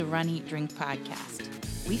Run, Eat, Drink podcast.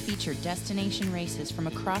 We feature destination races from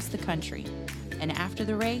across the country. And after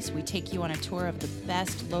the race, we take you on a tour of the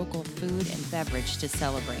best local food and beverage to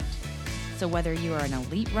celebrate. So whether you are an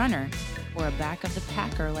elite runner or a back of the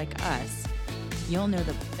packer like us, you'll know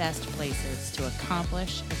the best places to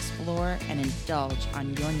accomplish, explore, and indulge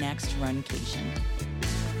on your next runcation.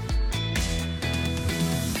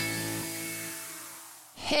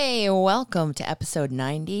 Hey, welcome to episode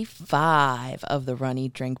 95 of the Run,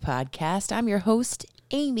 Eat, Drink podcast. I'm your host,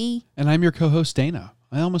 Amy. And I'm your co-host, Dana.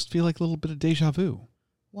 I almost feel like a little bit of deja vu.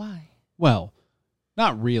 Why? Well,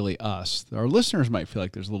 not really us. Our listeners might feel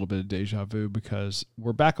like there's a little bit of deja vu because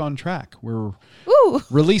we're back on track. We're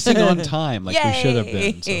releasing on time like we should have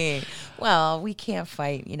been. So. Well, we can't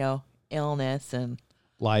fight, illness and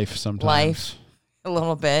life sometimes. Life a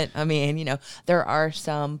little bit. I mean, there are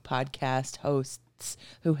some podcast hosts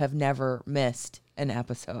who have never missed an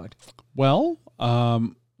episode. Well,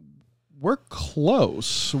 we're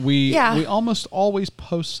close. We almost always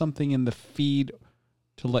post something in the feed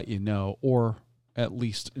to let you know, or at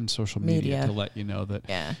least in social media to let you know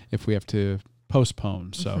that if we have to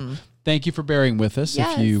postpone. So thank you for bearing with us.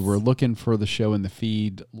 Yes. If you were looking for the show in the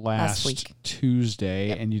feed last week,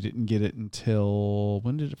 Tuesday, and you didn't get it until,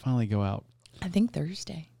 when did it finally go out? I think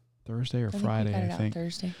Thursday. Thursday or Friday, I think.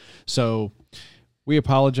 Thursday. So we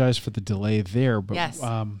apologize for the delay there, but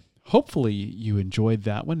hopefully you enjoyed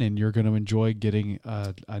that one, and you're going to enjoy getting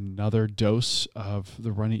another dose of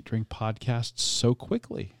the Run, Eat, Drink podcast so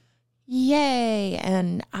quickly. Yay.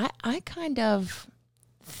 And I kind of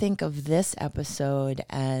think of this episode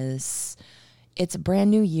as it's a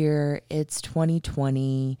brand new year. It's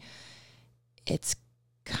 2020. It's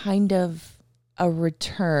kind of a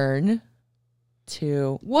return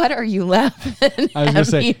to, what are you laughing I was going to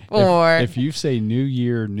say, for? If you say new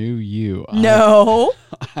year, new you. No.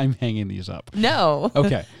 I'm hanging these up. No.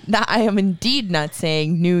 Okay. I am indeed not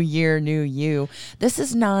saying new year, new you. This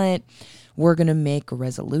is not, we're going to make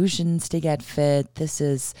resolutions to get fit. This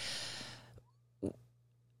is,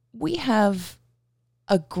 we have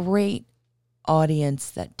a great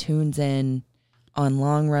audience that tunes in on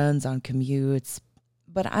long runs, on commutes,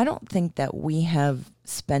 but I don't think that we have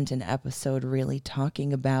spent an episode really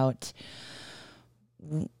talking about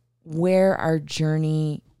where our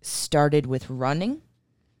journey started with running,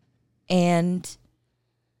 and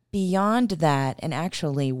beyond that, and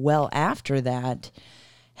actually well after that,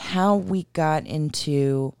 how we got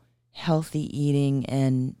into healthy eating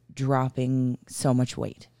and dropping so much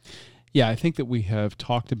weight. Yeah, I think that we have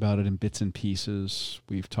talked about it in bits and pieces.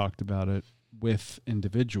 We've talked about it with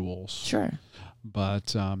individuals. Sure.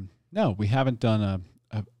 But no, we haven't done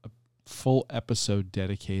a full episode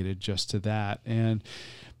dedicated just to that. And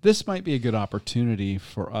this might be a good opportunity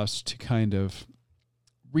for us to kind of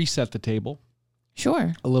reset the table.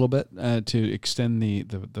 Sure. A little bit, to extend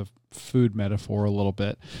the food metaphor a little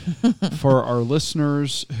bit. For our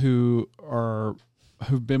listeners who've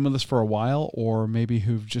been with us for a while, or maybe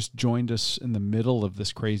who've just joined us in the middle of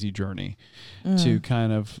this crazy journey, to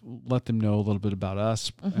kind of let them know a little bit about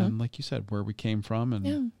us. And like you said, where we came from.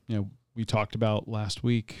 And, we talked about last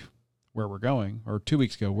week where we're going, or 2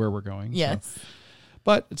 weeks ago where we're going. Yes. So.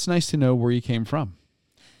 But it's nice to know where you came from.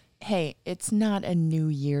 Hey, it's not a new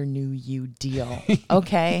year, new you deal.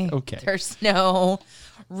 Okay. Okay. There's no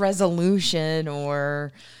resolution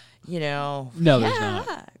or, no, there's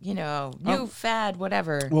not. New fad,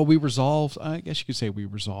 whatever. Well, we resolved, I guess you could say we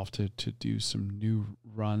resolved to do some new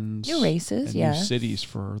runs. New races, and new cities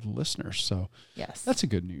for the listeners. So yes, that's a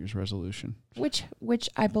good New Year's resolution. Which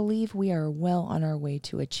I believe we are well on our way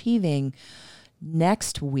to achieving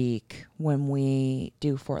next week when we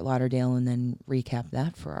do Fort Lauderdale and then recap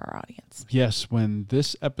that for our audience. Yes, when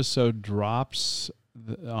this episode drops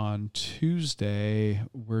on Tuesday,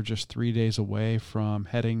 we're just 3 days away from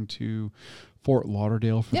heading to Fort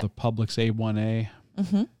Lauderdale for the Publix A1A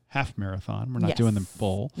half marathon. We're not doing them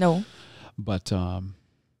full. No. But,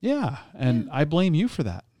 and I blame you for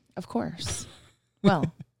that. Of course.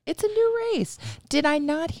 Well, it's a new race. Did I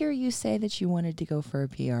not hear you say that you wanted to go for a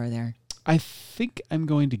PR there? I think I'm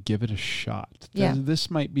going to give it a shot. Yeah. This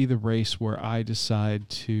might be the race where I decide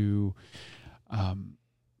to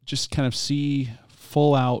just kind of see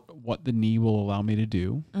full out what the knee will allow me to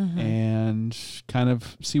do, and kind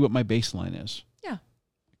of see what my baseline is. Yeah.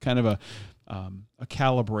 Kind of a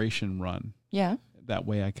calibration run. Yeah. That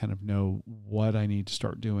way I kind of know what I need to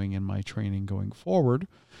start doing in my training going forward,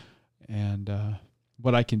 and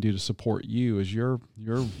what I can do to support you as your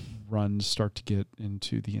runs start to get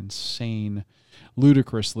into the insane,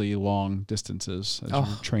 ludicrously long distances as you're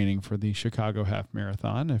training for the Chicago Half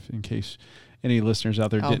Marathon. If in case any listeners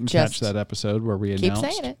out there didn't catch that episode where we keep announced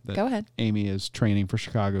saying it. that Go ahead. Amy is training for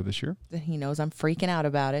Chicago this year. He knows I'm freaking out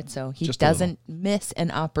about it, so he Just doesn't miss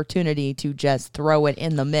an opportunity to just throw it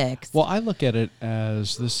in the mix. Well, I look at it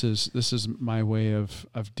as this is my way of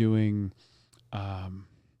doing,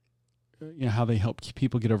 how they help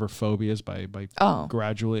people get over phobias by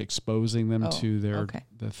gradually exposing them to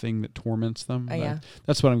the thing that torments them.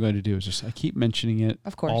 That's what I'm going to do. Is just I keep mentioning it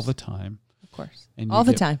all the time. Of course. And all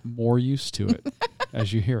the time. More used to it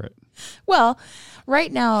as you hear it. Well,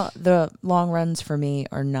 right now the long runs for me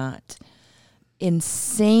are not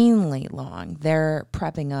insanely long. They're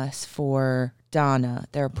prepping us for Donna.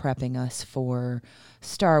 They're prepping us for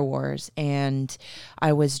Star Wars. And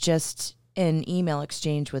I was just in email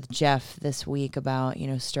exchange with Jeff this week about,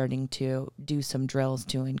 starting to do some drills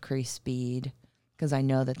to increase speed, because I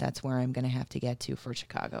know that that's where I'm going to have to get to for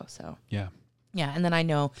Chicago. So yeah, and then I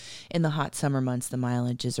know in the hot summer months the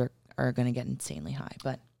mileages are going to get insanely high,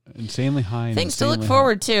 but insanely high. Things to look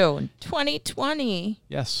forward to in 2020.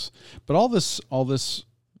 Yes, but all this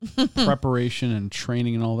preparation and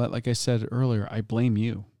training and all that, like I said earlier, I blame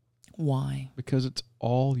you. Why? Because it's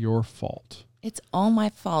all your fault. It's all my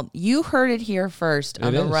fault. You heard it here first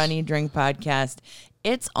on the Run Eat Drink podcast.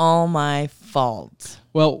 It's all my fault.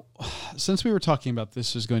 Well, since we were talking about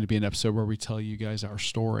this is going to be an episode where we tell you guys our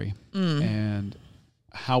story and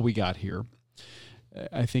how we got here,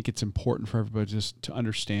 I think it's important for everybody just to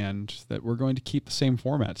understand that we're going to keep the same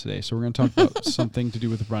format today. So we're going to talk about something to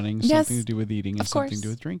do with running, something to do with eating, and something to do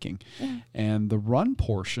with drinking. Yeah. And the run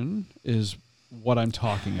portion is what I'm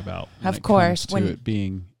talking about. Of course. When it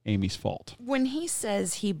being Amy's fault. When he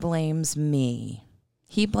says he blames me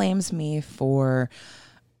for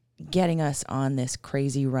getting us on this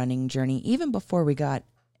crazy running journey, even before we got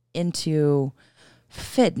into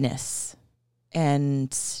fitness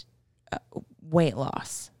and weight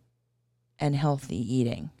loss and healthy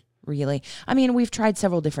eating, really. I mean, we've tried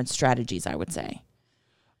several different strategies, I would say.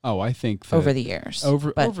 Oh, I think that over the years.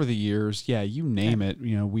 Over the years, yeah, you name it.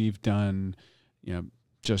 We've done,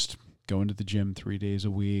 just going to the gym 3 days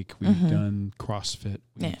a week. We've done CrossFit.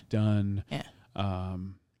 We've done,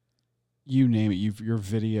 you name it. Your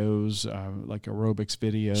videos, like aerobics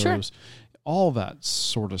videos, all that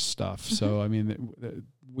sort of stuff. So, I mean,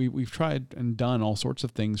 we've tried and done all sorts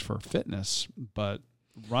of things for fitness, but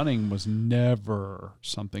running was never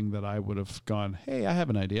something that I would have gone, hey, I have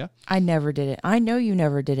an idea. I never did it. I know you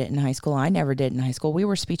never did it in high school. I never did it in high school. We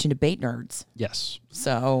were speech and debate nerds. Yes.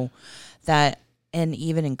 So that, and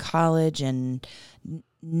even in college, and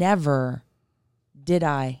never did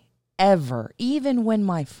I ever, even when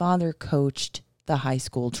my father coached the high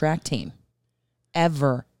school track team,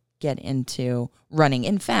 ever get into running.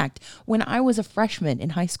 In fact, when I was a freshman in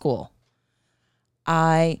high school,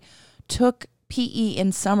 I took PE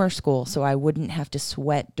in summer school so I wouldn't have to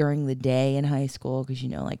sweat during the day in high school, because,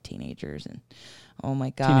 like teenagers and, oh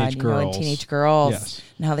my God, teenage girls yes.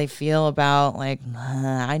 and how they feel about,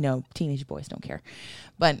 I know teenage boys don't care,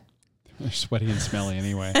 but they're sweaty and smelly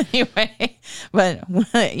anyway. But,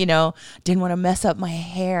 didn't want to mess up my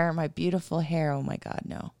hair, my beautiful hair. Oh my God,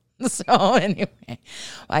 no. So anyway,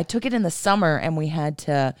 I took it in the summer and we had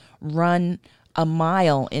to run a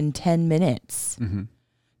mile in 10 minutes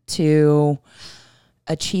to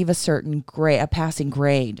achieve a certain grade, a passing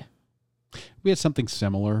grade. We had something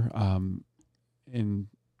similar. In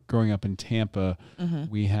growing up in Tampa,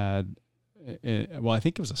 we had, I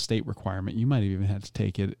think it was a state requirement. You might have even had to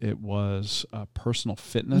take it. It was personal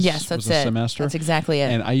fitness. Yes, that's was a semester. That's exactly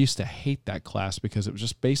it. And I used to hate that class because it was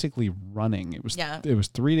just basically running. It was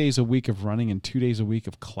 3 days a week of running and 2 days a week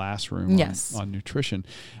of classroom on nutrition.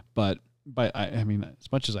 But I mean,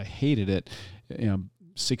 as much as I hated it,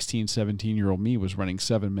 16, 17-year-old me was running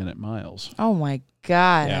 7-minute miles. Oh my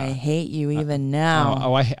God, I hate you even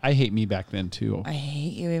now. I hate me back then too. I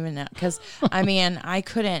hate you even now because, I mean, I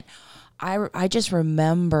couldn't. I just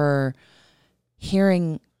remember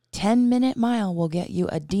hearing 10-minute mile will get you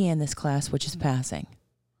a D in this class, which is passing.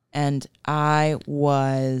 And you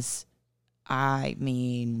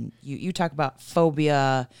talk about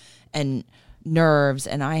phobia and nerves,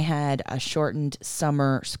 and I had a shortened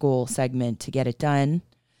summer school segment to get it done.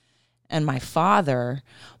 And my father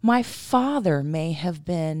may have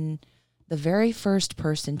been the very first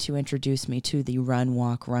person to introduce me to the run,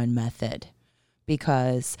 walk, run method,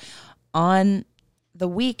 because on the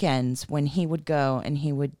weekends when he would go and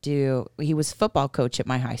he was football coach at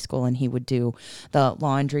my high school, and he would do the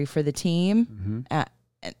laundry for the team.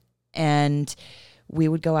 And we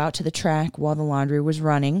would go out to the track while the laundry was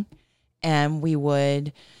running, and we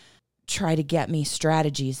would try to get me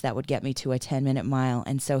strategies that would get me to a 10-minute mile.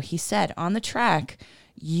 And so he said, on the track,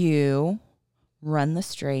 you run the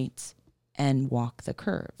straights, and walk the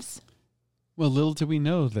curves. Well, little did we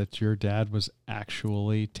know that your dad was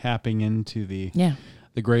actually tapping into the Yeah.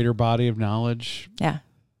 greater body of knowledge Yeah.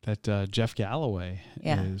 that Jeff Galloway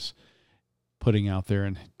Yeah. is putting out there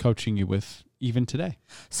and coaching you with even today.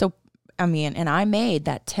 So, I mean, and I made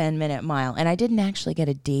that 10-minute mile, and I didn't actually get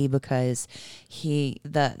a D because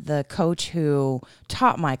the coach who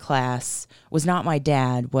taught my class was not my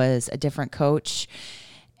dad, was a different coach,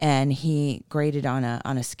 and he graded on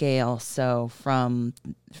a scale. So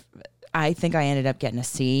I think I ended up getting a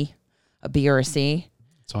C, a B or a C.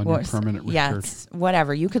 It's on your permanent record. Yeah,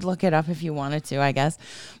 whatever. You could look it up if you wanted to, I guess.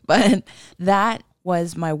 But that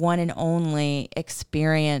was my one and only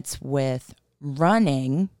experience with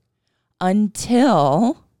running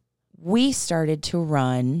until we started to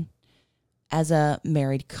run as a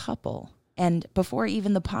married couple. And before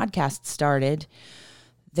even the podcast started,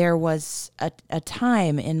 there was a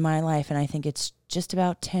time in my life, and I think it's just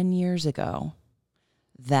about 10 years ago,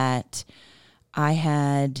 that I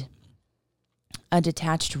had a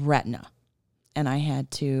detached retina, and I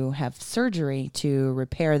had to have surgery to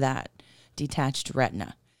repair that detached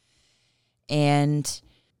retina. And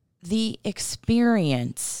the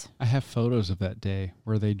experience. I have photos of that day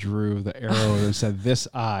where they drew the arrow and said, this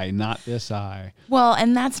eye, not this eye. Well,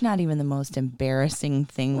 and that's not even the most embarrassing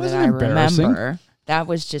thing that I embarrassing. remember. That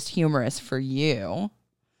was just humorous for you.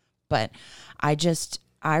 But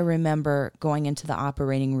I remember going into the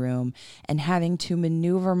operating room and having to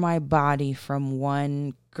maneuver my body from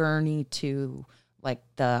one gurney to like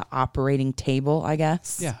the operating table, I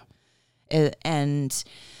guess. Yeah. And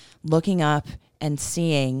looking up and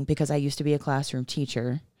seeing, because I used to be a classroom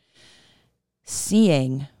teacher,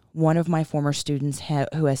 seeing one of my former students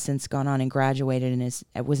who has since gone on and graduated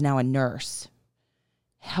and was now a nurse,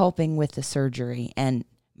 helping with the surgery, and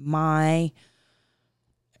my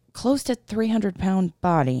close to 300-pound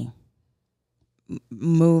body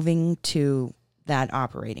moving to that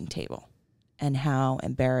operating table, and how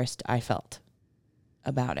embarrassed I felt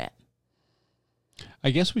about it.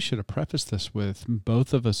 I guess we should have prefaced this with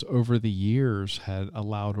both of us over the years had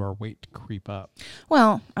allowed our weight to creep up.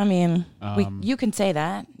 Well, I mean, you can say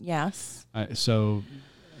that, yes. So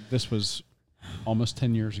this was almost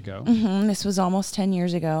 10 years ago. Mm-hmm. This was almost 10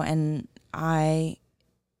 years ago, and I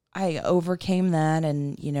overcame that,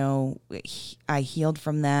 and, you know, I healed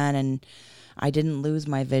from that, and I didn't lose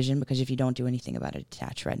my vision, because if you don't do anything about a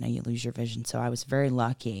detached retina, you lose your vision. So I was very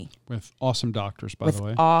lucky. With awesome doctors, by the way.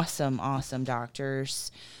 With awesome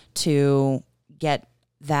doctors to get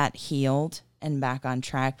that healed and back on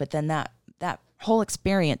track. But then that whole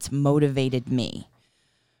experience motivated me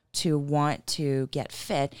to want to get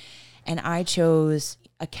fit. And I chose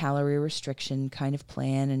a calorie restriction kind of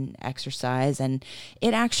plan and exercise. And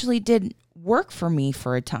it actually did work for me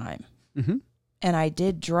for a time. Mm-hmm. And I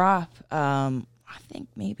did drop, I think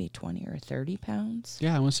maybe 20 or 30 pounds.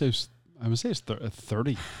 Yeah, I would say it's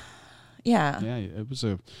 30. Yeah. Yeah, it was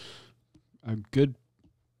a good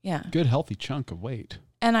healthy chunk of weight.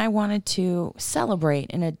 And I wanted to celebrate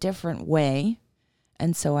in a different way.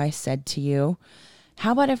 And so I said to you,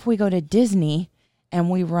 how about if we go to Disney and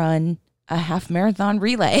we run a half marathon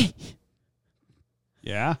relay?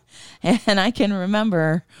 Yeah. And I can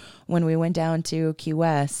remember when we went down to Key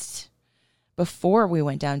West, before we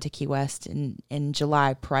went down to Key West in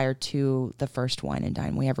July, prior to the first wine and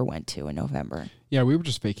dine we ever went to in November. Yeah, we were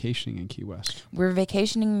just vacationing in Key West. We were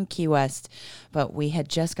vacationing in Key West, but we had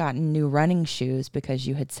just gotten new running shoes because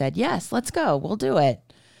you had said, yes, let's go. We'll do it.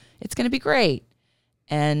 It's going to be great.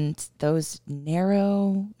 And those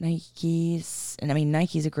narrow Nikes, and I mean,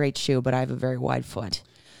 Nike's a great shoe, but I have a very wide foot,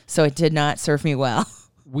 so it did not serve me well.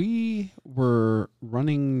 We were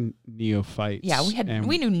running neophytes. Yeah,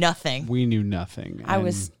 we knew nothing. We knew nothing. I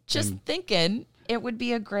was just thinking it would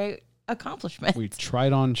be a great accomplishment. We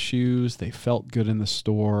tried on shoes. They felt good in the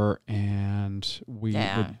store, and we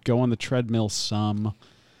would go on the treadmill some.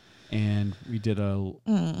 And we did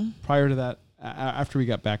prior to that, after we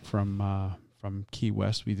got back from Key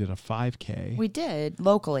West, we did a 5K. We did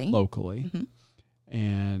locally. Mm-hmm.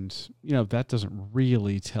 And, you know, that doesn't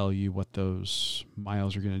really tell you what those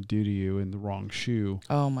miles are going to do to you in the wrong shoe.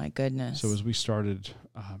 Oh, my goodness. So as we started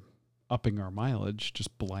upping our mileage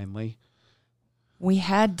just blindly, we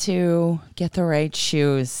had to get the right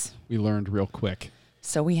shoes. We learned real quick.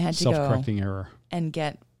 So we had to self-correcting error and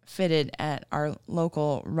get fitted at our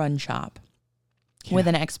local run shop with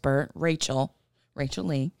an expert, Rachel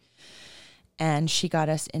Lee. And she got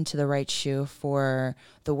us into the right shoe for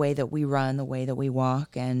the way that we run, the way that we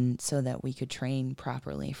walk, and so that we could train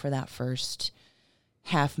properly for that first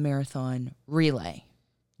half marathon relay.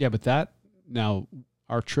 Yeah, but now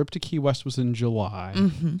our trip to Key West was in July,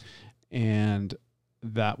 Mm-hmm. and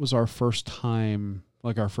that was our first time,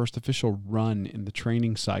 like our first official run in the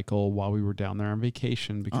training cycle while we were down there on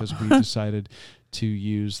vacation, because we decided to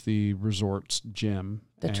use the resort's gym,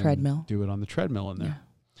 The and treadmill. do it on the treadmill in there,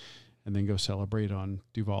 Yeah. and then go celebrate on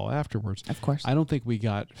Duval afterwards. Of course. I don't think we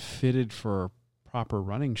got fitted for proper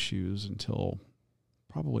running shoes until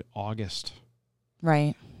probably August,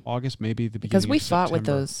 Right. maybe the beginning. Because we of fought with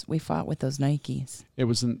September. those Nikes. It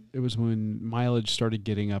was when mileage started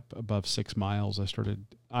getting up above 6 miles.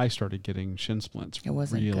 I started getting shin splints. It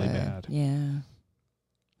wasn't really good. bad. Yeah.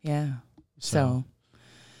 Yeah. So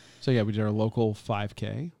yeah, we did our local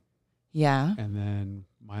 5K, yeah. and then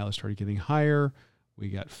mileage started getting higher. We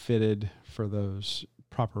got fitted for those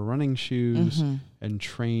proper running shoes Mm-hmm. and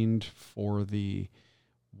trained for the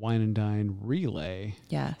Wine and Dine relay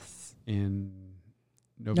Yes. in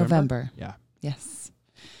November. Yeah. Yes.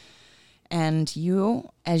 And you,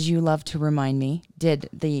 as you love to remind me, did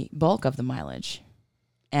the bulk of the mileage.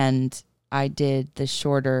 And I did the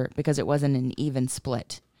shorter because it wasn't an even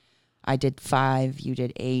split. I did 5, you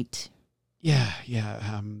did 8. Yeah.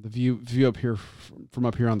 The view up here from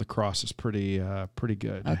up here on the cross is pretty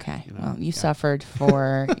good. Okay. You know, Well, you yeah. suffered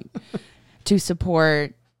for to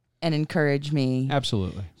support and encourage me.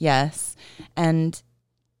 Absolutely. Yes. And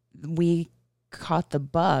we caught the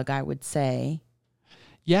bug, I would say,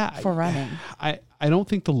 Yeah. for running. I don't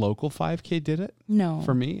think the local 5K did it No.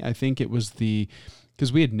 for me. I think it was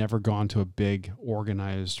because we had never gone to a big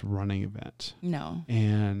organized running event. No.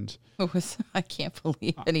 And It was, I can't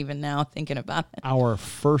believe it even now thinking about it. our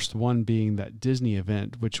first one being that Disney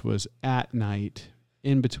event, which was at night,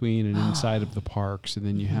 in between and inside of the parks, and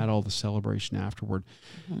then you had all the celebration afterward.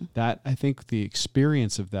 Mhm. That, I think the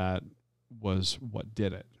experience of that was what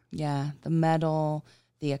did it. Yeah. The medal,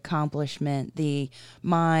 the accomplishment,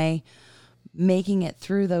 my making it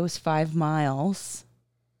through those 5 miles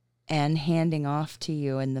and handing off to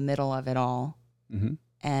you in the middle of it all Mm-hmm.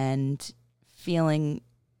 and feeling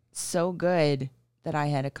so good that I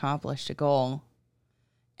had accomplished a goal,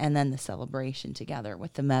 and then the celebration together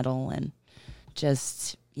with the medal, and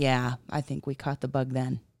just, yeah, I think we caught the bug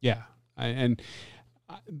then. Yeah.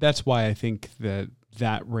 That's why I think that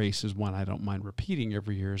race is one I don't mind repeating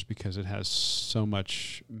every year, is because it has so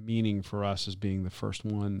much meaning for us as being the first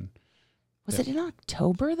one. Was it in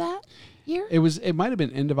October that year? It might have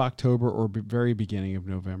been end of October or very beginning of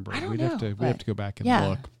November. I don't We'd know, have to but go back and yeah,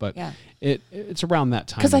 look, but yeah. it's around that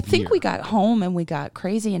time. Because I of think year. we got home and we got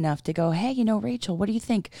crazy enough to go, hey, Rachel, what do you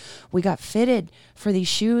think? We got fitted for these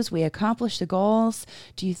shoes. We accomplished the goals.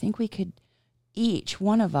 Do you think we could, each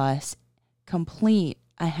one of us, complete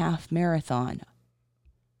a half marathon?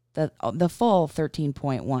 The full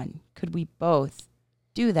 13.1. Could we both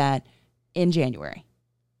do that in January?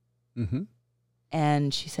 Mm-hmm.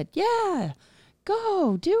 And she said, yeah,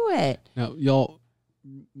 go do it. Now,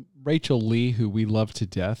 Rachel Lee, who we love to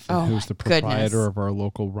death, and Oh, who's my the proprietor goodness. of our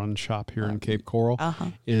local run shop here in Cape Coral, Uh-huh.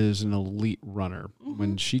 is an elite runner. Mm-hmm.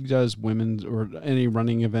 When she does women's or any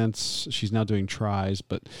running events, she's now doing tries,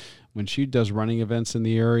 but when she does running events in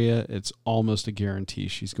the area, it's almost a guarantee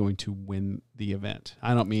she's going to win the event.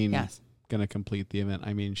 I don't mean Yes. going to complete the event.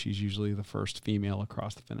 I mean, she's usually the first female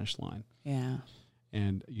across the finish line, Yeah.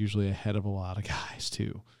 and usually ahead of a lot of guys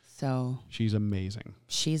too. So She's amazing.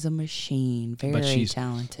 she's a machine, very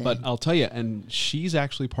talented. But I'll tell you, and she's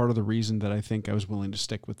actually part of the reason that I think I was willing to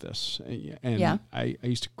stick with this. And Yeah. I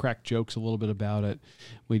used to crack jokes a little bit about it.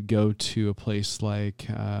 We'd go to a place like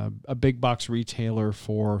a big box retailer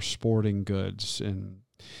for sporting goods, and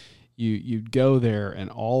you'd go there,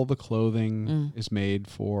 and all the clothing is made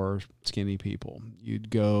for skinny people.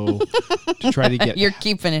 You'd go to try to get. You're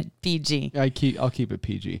keeping it PG. I'll keep it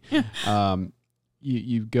PG.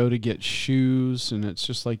 You go to get shoes, and it's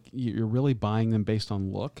just like you're really buying them based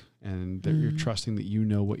on look, and that you're trusting that you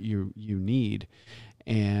know what you need,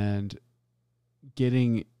 and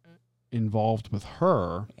getting involved with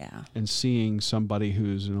her Yeah. and seeing somebody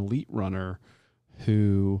who's an elite runner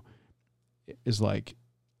who is like,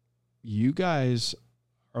 you guys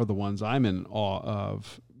are the ones I'm in awe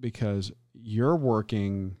of, because you're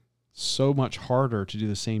working so much harder to do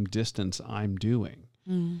the same distance I'm doing.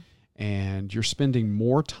 And you're spending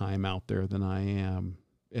more time out there than I am,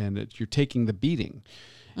 and you're taking the beating.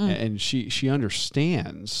 And she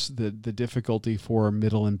understands the difficulty for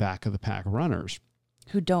middle and back of the pack runners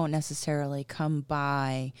Who don't necessarily come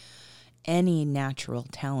by any natural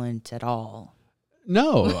talent at all.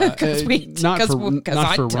 No, not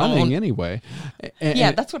for running anyway.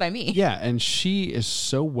 Yeah, that's what I mean. Yeah, and she is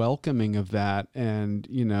so welcoming of that. And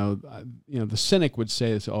the cynic would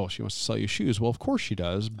say, "Oh, she wants to sell you shoes." Well, of course she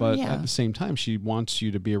does, but at the same time, she wants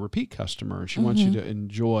you to be a repeat customer. She wants you to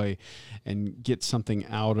enjoy and get something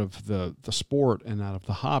out of the sport and out of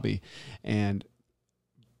the hobby. And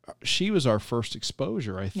she was our first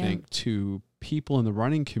exposure, I think, to people in the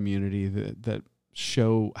running community that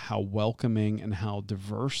show how welcoming and how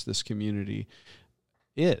diverse this community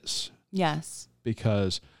is. Yes.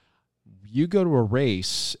 Because you go to a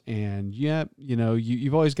race and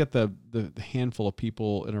you've always got the handful of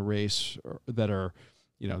people in a race that are,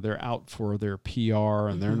 they're out for their PR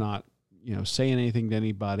and they're not, saying anything to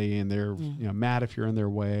anybody, and they're, mad if you're in their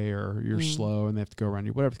way or you're slow and they have to go around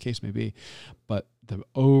you, whatever the case may be. But the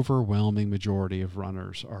overwhelming majority of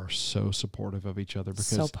runners are so supportive of each other because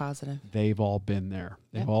so positive. They've all been there.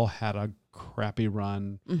 They've all had a crappy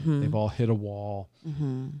run. They've all hit a wall.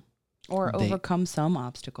 Or overcome some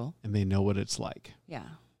obstacle. And they know what it's like. Yeah.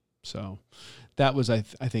 So that was, I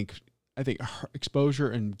think her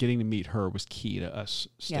exposure and getting to meet her was key to us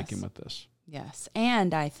sticking with this. Yes.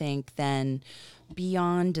 And I think then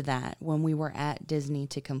beyond that, when we were at Disney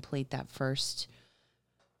to complete that first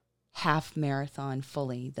half marathon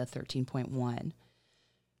fully, the 13.1,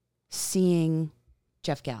 seeing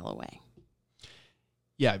Jeff Galloway.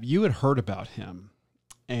 Yeah, you had heard about him.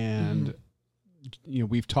 And,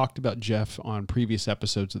 we've talked about Jeff on previous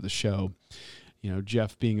episodes of the show.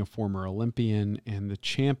 Jeff being a former Olympian and the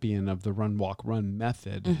champion of the run, walk, run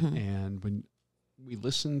method. And when we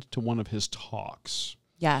listened to one of his talks.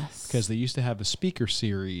 Yes. Because they used to have a speaker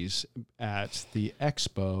series at the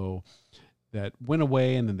expo that went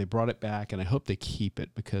away, and then they brought it back, and I hope they keep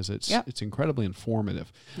it because it's incredibly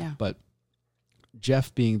informative. Yeah. But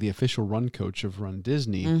Jeff, being the official run coach of Run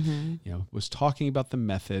Disney, was talking about the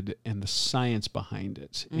method and the science behind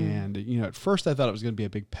it. And, at first I thought it was going to be a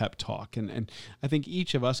big pep talk, and I think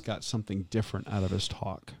each of us got something different out of his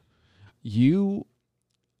talk. You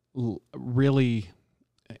really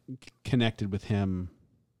connected with him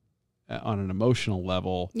on an emotional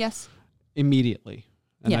level. Yes. Immediately.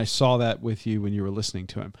 And I saw that with you when you were listening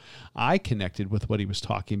to him. I connected with what he was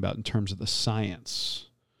talking about in terms of the science.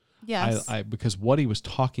 Yes. Because what he was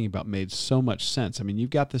talking about made so much sense. I mean,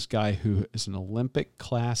 you've got this guy who is an Olympic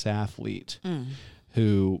class athlete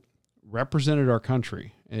who represented our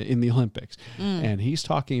country in the Olympics. And he's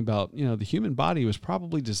talking about, the human body was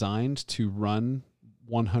probably designed to run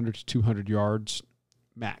 100 to 200 yards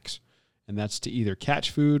max. And that's to either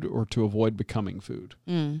catch food or to avoid becoming food.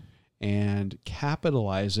 And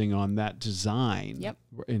capitalizing on that design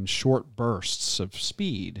in short bursts of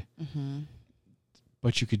speed.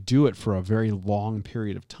 But you could do it for a very long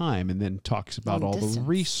period of time, and then talks about all the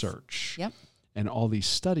research and all these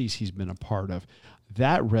studies he's been a part of.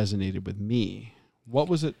 That resonated with me. What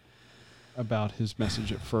was it about his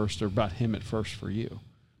message at first, or about him at first for you?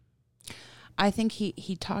 I think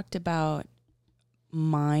he talked about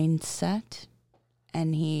mindset,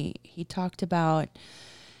 and he talked about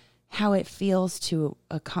how it feels to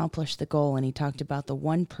accomplish the goal, and he talked about the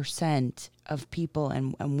 1% of people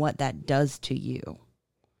and what that does to you,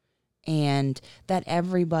 and that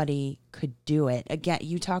everybody could do it. Again,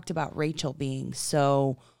 you talked about Rachel being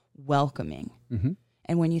so welcoming.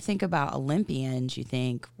 And when you think about Olympians, you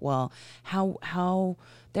think, well, how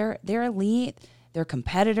they're elite, they're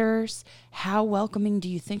competitors. How welcoming do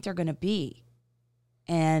you think they're going to be?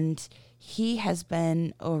 And he has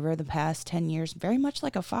been, over the past 10 years, very much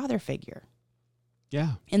like a father figure.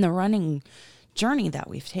 Yeah. In the running journey that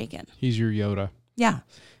we've taken. He's your Yoda. Yeah.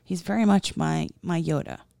 He's very much my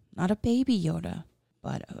Yoda. Not a baby Yoda,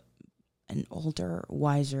 but an older,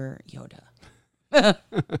 wiser Yoda.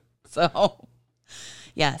 So,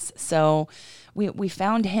 yes. So we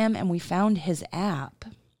found him, and we found his app.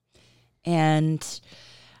 And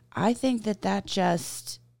I think that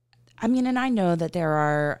just... and I know that there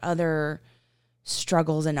are other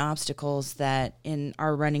struggles and obstacles that in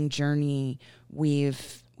our running journey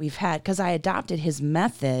we've had, because I adopted his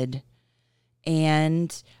method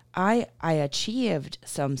and I achieved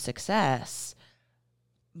some success.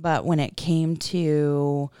 But when it came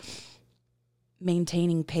to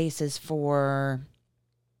maintaining paces for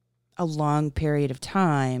a long period of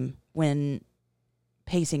time, when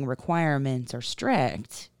pacing requirements are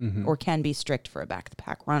strict or can be strict for a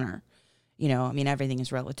back-to-pack runner, everything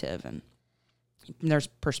is relative, and there's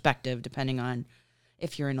perspective depending on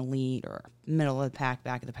if you're an elite or middle of the pack,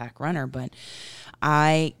 back of the pack runner. But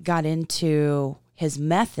I got into his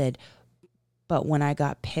method, but when I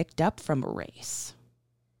got picked up from a race,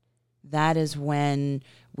 that is when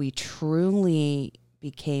we truly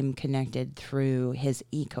became connected through his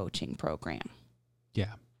e-coaching program.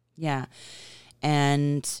 Yeah. Yeah.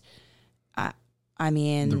 And I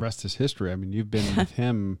mean, the rest is history. I mean, you've been with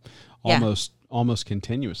him Yeah. almost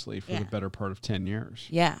continuously for Yeah. the better part of 10 years.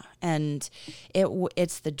 yeah, and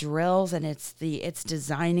it's the drills, and it's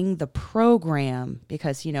designing the program,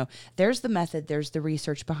 because there's the method, there's the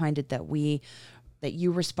research behind it that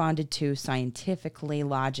you responded to scientifically,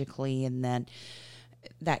 logically, and then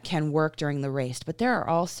that can work during the race. But there are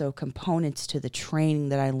also components to the training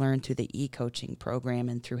that I learned through the e-coaching program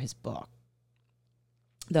and through his book,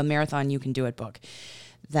 the Marathon You Can Do It book,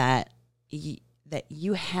 that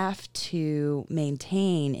you have to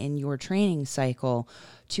maintain in your training cycle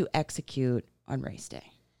to execute on race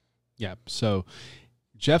day. Yeah. So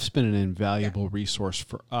Jeff's been an invaluable resource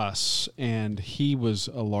for us, and he was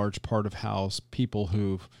a large part of how people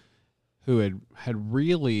who had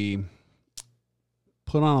really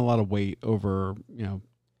put on a lot of weight over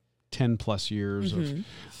 10 plus years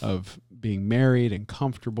of being married and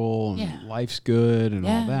comfortable and life's good and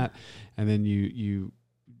all that, and then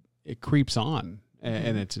it creeps on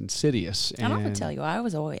and it's insidious. And I'm gonna tell you, I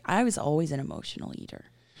was always an emotional eater,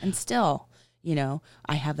 and still,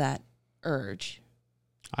 I have that urge.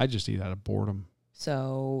 I just eat out of boredom.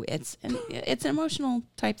 So it's an emotional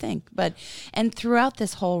type thing. And throughout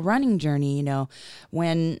this whole running journey,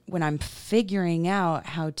 when I'm figuring out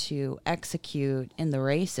how to execute in the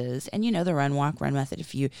races, and the run, walk, run method,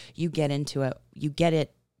 if you get into it, you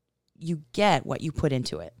get what you put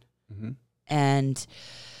into it. Mm-hmm. And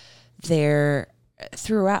throughout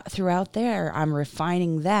there, I'm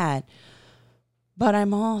refining that, but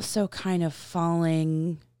I'm also kind of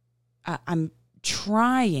I'm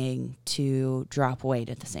trying to drop weight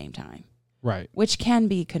at the same time. Right. Which can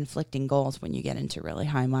be conflicting goals when you get into really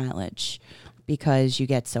high mileage, because you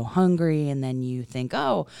get so hungry, and then you think,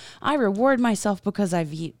 oh, I reward myself because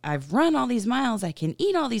I've run all these miles, I can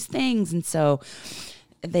eat all these things. And so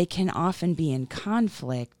they can often be in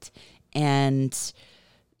conflict, and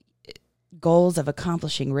goals of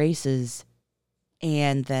accomplishing races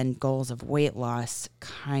and then goals of weight loss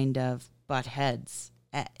kind of butt heads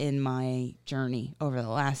in my journey over the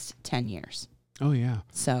last 10 years. Oh, yeah.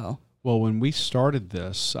 So, well, when we started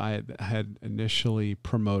this, I had initially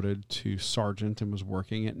promoted to sergeant and was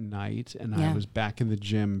working at night, and I was back in the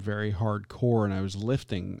gym very hardcore, and I was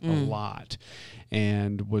lifting a lot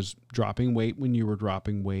and was dropping weight when you were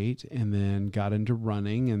dropping weight, and then got into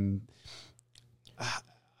running, and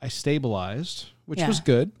I stabilized, which was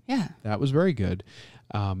good. Yeah. That was very good.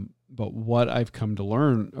 But what I've come to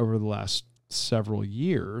learn over the last several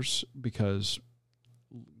years, because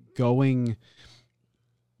going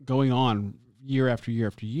on year after year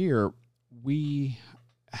after year, we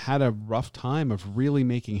had a rough time of really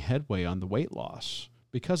making headway on the weight loss,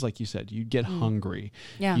 because like you said, you'd get hungry,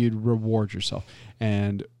 you'd reward yourself.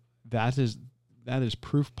 And that is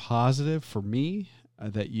proof positive for me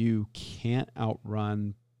that you can't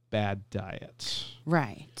outrun bad diets.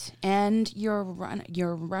 Right. And you're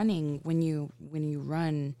running when you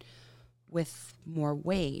run with more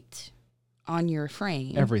weight on your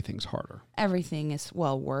frame. Everything's harder. Everything is,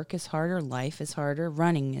 work is harder, life is harder,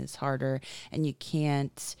 running is harder, and you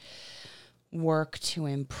can't work to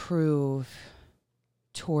improve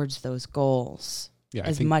towards those goals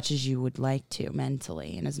as much as you would like to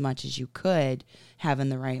mentally, and as much as you could, having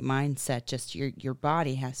the right mindset. Just your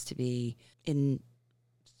body has to be in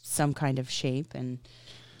some kind of shape. And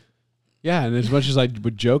and as much as I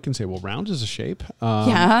would joke and say, well, round is a shape,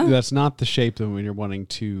 that's not the shape that when you're wanting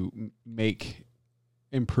to make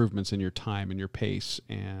improvements in your time and your pace.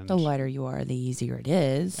 And the lighter you are, the easier it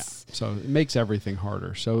is. Yeah. So it makes everything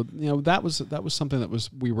harder. So that was something that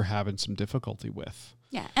we were having some difficulty with.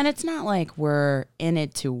 Yeah, and it's not like we're in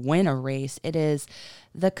it to win a race. It is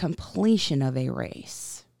the completion of a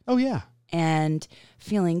race. Oh yeah. And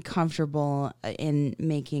feeling comfortable in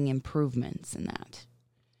making improvements in that.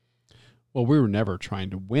 Well, we were never trying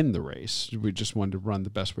to win the race. We just wanted to run the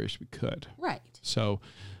best race we could. Right. So,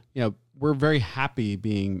 we're very happy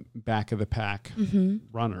being back of the pack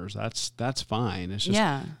runners. That's fine. It's just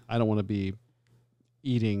I don't want to be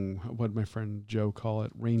eating, what did my friend Joe call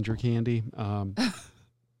it? Ranger candy.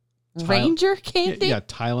 Ranger candy? Yeah,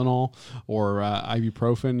 Tylenol or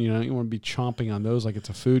ibuprofen. You want to be chomping on those like it's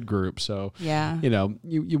a food group. So,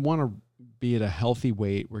 you want to be at a healthy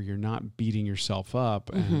weight where you're not beating yourself up.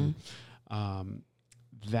 And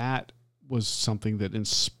that was something that, in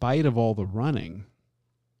spite of all the running,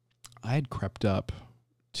 I had crept up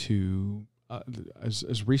to,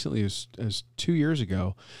 as recently as 2 years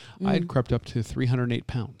ago, I had crept up to 308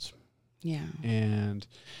 pounds. Yeah. And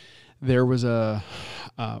There was a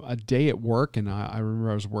day at work, and I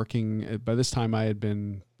remember I was working. By this time, I had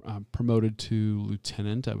been promoted to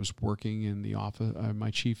lieutenant. I was working in the office, my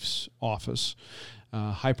chief's office.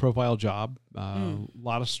 High profile job, a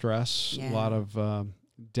lot of stress, a lot of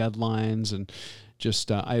deadlines, and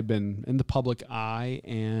just I had been in the public eye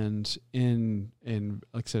and in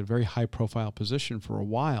like I said, a very high profile position for a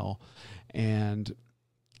while, and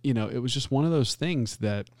it was just one of those things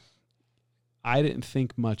that I didn't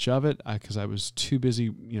think much of it because I was too busy,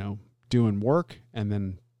 doing work and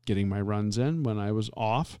then getting my runs in when I was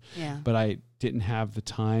off. Yeah. But I didn't have the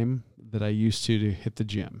time that I used to hit the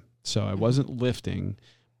gym. So I wasn't lifting,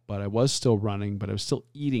 but I was still running, but I was still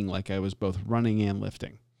eating like I was both running and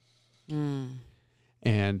lifting.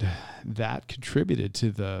 And that contributed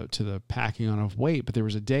to the packing on of weight. But there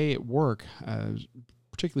was a day at work,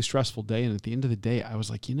 particularly stressful day, and at the end of the day I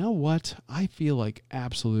was like, you know what, I feel like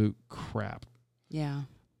absolute crap. Yeah.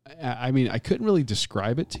 I mean, I couldn't really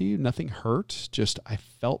describe it to you. Nothing hurt, just I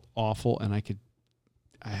felt awful, and I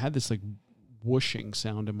had this like whooshing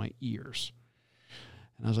sound in my ears,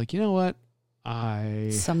 and I was like, you know what,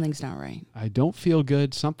 something's not right. I don't feel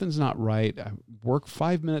good. Something's not right. I work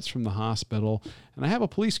 5 minutes from the hospital, and I have a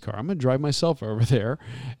police car. I'm gonna drive myself over there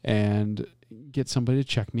and get somebody to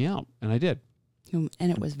check me out, and I did.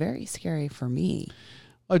 And it was very scary for me.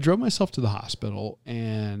 I drove myself to the hospital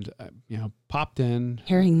and, popped in.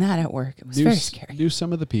 Hearing that at work, it was very scary. Knew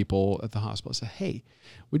some of the people at the hospital. I said, hey,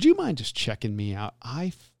 would you mind just checking me out?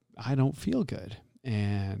 I don't feel good.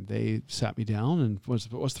 And they sat me down, and what's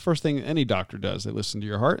the first thing any doctor does? They listen to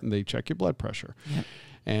your heart and they check your blood pressure. Yep.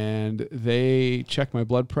 And they checked my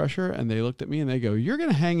blood pressure, and they looked at me and they go, you're going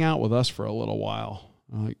to hang out with us for a little while.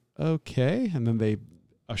 I'm like, okay. And then they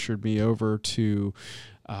ushered me over to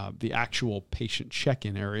the actual patient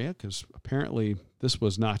check-in area, because apparently this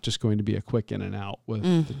was not just going to be a quick in and out with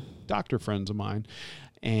the doctor friends of mine.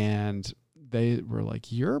 And they were like,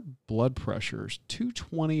 your blood pressure's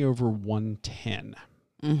 220 over 110.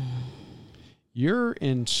 You're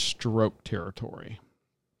in stroke territory.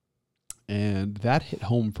 And that hit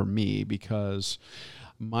home for me because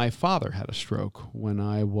my father had a stroke when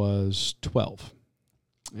I was 12.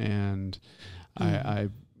 And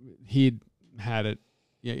he'd had it.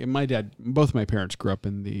 Yeah, my dad, both my parents grew up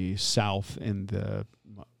in the South,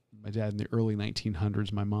 my dad in the early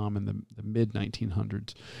 1900s, my mom in the mid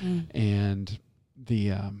 1900s, and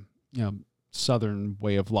the Southern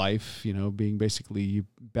way of life, being basically you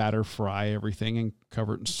batter, fry everything and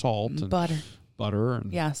cover it in salt and butter,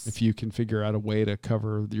 and yes, if you can figure out a way to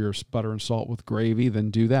cover your butter and salt with gravy,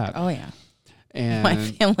 then do that. Oh yeah, and my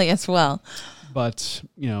family as well. But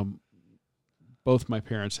both my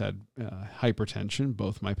parents had hypertension.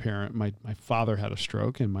 Both my father had a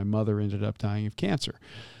stroke, and my mother ended up dying of cancer.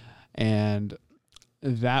 And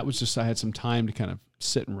that was just, I had some time to kind of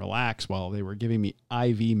sit and relax while they were giving me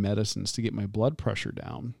IV medicines to get my blood pressure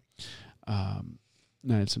down. And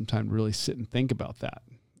I had some time to really sit and think about that.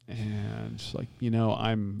 And it's like,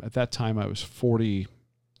 at that time I was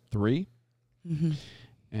 43. And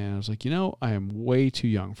I was like, I am way too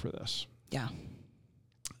young for this. Yeah.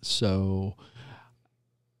 So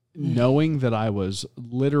knowing that I was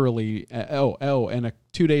literally, and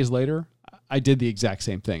 2 days later, I did the exact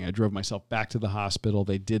same thing. I drove myself back to the hospital.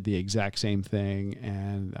 They did the exact same thing.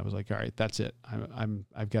 And I was like, all right, that's it.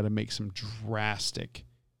 I've got to make some drastic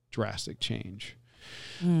change.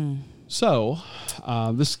 So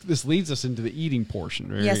this leads us into the eating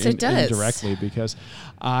portion. Yes, it does. Indirectly, because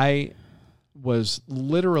I was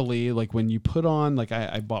literally like, when you put on, like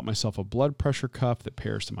I bought myself a blood pressure cuff that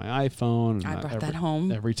pairs to my iPhone. And I brought that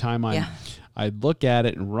home. Every time I'd look at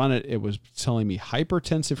it and run it, it was telling me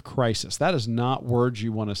hypertensive crisis. That is not words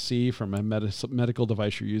you want to see from a medical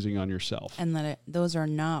device you're using on yourself. And those are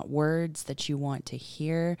not words that you want to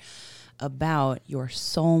hear about your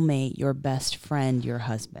soulmate, your best friend, your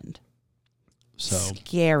husband. So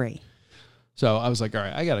scary. So I was like, all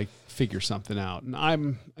right, I got to figure something out. And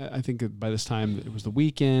I think that by this time it was the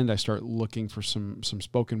weekend, I start looking for some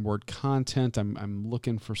spoken word content. I'm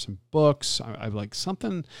looking for some books. I'm like,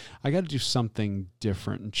 I got to do something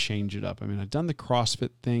different and change it up. I mean, I'd done the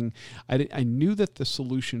CrossFit thing. I knew that the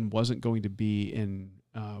solution wasn't going to be in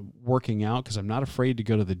working out, because I'm not afraid to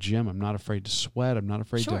go to the gym. I'm not afraid to sweat. I'm not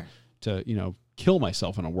afraid to kill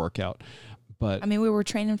myself in a workout. But I mean, we were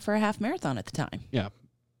training for a half marathon at the time. Yeah.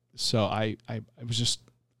 So I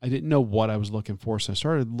didn't know what I was looking for. So I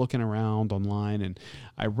started looking around online, and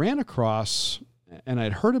I ran across, and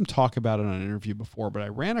I'd heard him talk about it on an interview before, but I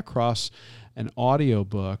ran across an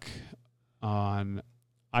audiobook on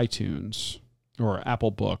iTunes, or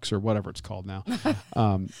Apple Books or whatever it's called now.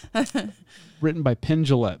 Written by Penn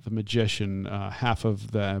Jillette, the magician, half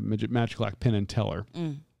of the Magic Act Penn and Teller,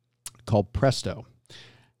 called Presto: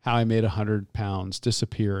 How I Made 100 Pounds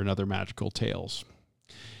Disappear and Other Magical Tales.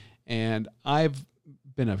 And I've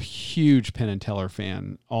been a huge Penn and Teller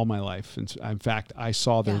fan all my life. And in fact, I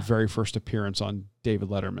saw their very first appearance on David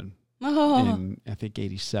Letterman in, I think,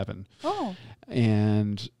 87. Oh.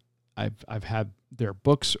 And I've had their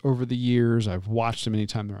books over the years. I've watched them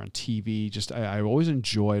anytime they're on TV. Just I always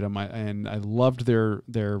enjoyed them. And I loved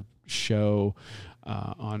their show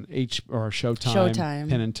on Showtime.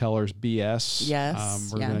 Penn and Teller's BS.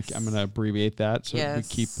 Yes. I'm gonna abbreviate that so we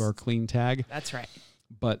keep our clean tag. That's right.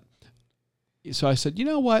 But so I said, you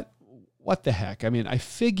know what? What the heck? I mean, I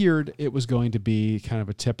figured it was going to be kind of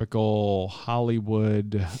a typical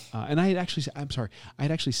Hollywood, and I had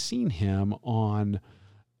actually seen him on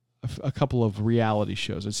a couple of reality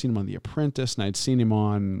shows. I'd seen him on The Apprentice, and I'd seen him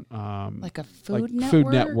on like a Food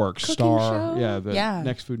Network star, show?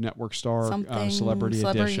 Next Food Network star, Celebrity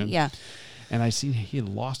Edition. Yeah, and I seen he had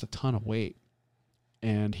lost a ton of weight,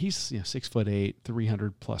 and he's 6'8",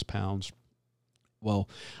 300 plus pounds. Well,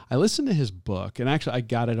 I listened to his book, and actually I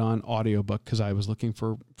got it on audiobook because I was looking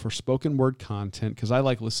for spoken word content, because I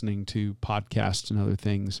like listening to podcasts and other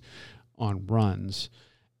things on runs.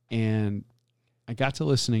 And I got to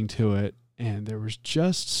listening to it, and there was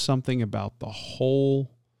just something about the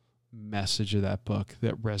whole message of that book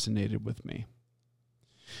that resonated with me.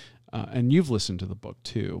 And you've listened to the book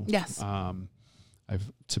too. Yes.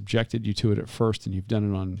 I've subjected you to it at first, and you've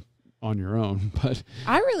done it on your own, but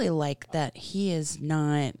I really like that he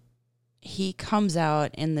comes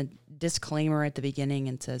out in the disclaimer at the beginning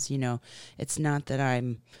and says, it's not that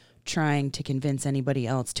I'm trying to convince anybody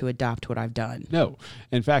else to adopt what I've done. No.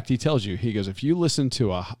 In fact, he tells you, he goes, if you listen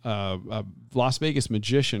to a Las Vegas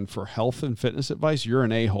magician for health and fitness advice, you're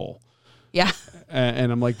an a-hole. Yeah.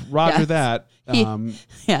 And I'm like, Roger that.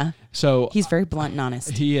 Yeah. So he's very blunt and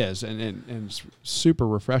honest. He is, and it's super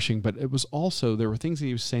refreshing. But it was also, there were things that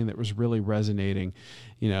he was saying that was really resonating.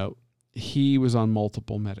 He was on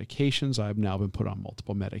multiple medications. I've now been put on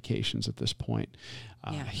multiple medications at this point.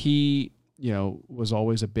 He, was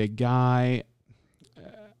always a big guy.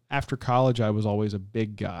 After college, I was always a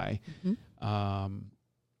big guy. Mm-hmm.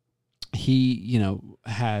 He,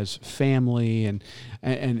 has family and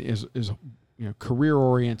is career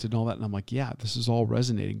oriented and all that. And I'm like, yeah, this is all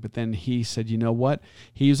resonating. But then he said, you know what?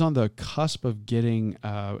 He's on the cusp of getting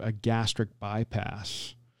a gastric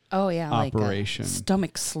bypass. Oh yeah, operation, like a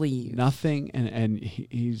stomach sleeve. Nothing, and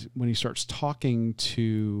he's when he starts talking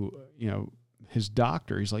to his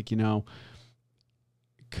doctor, he's like,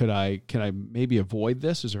 could I maybe avoid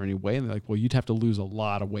this? Is there any way? And they're like, well, you'd have to lose a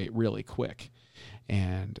lot of weight really quick.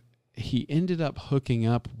 And he ended up hooking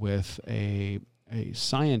up with a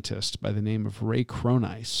scientist by the name of Ray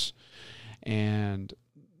Cronise, and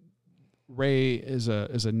Ray is a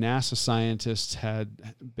NASA scientist,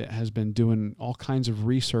 has been doing all kinds of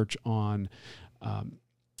research on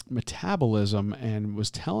metabolism, and was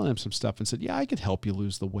telling him some stuff and said, yeah, I could help you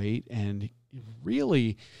lose the weight. And it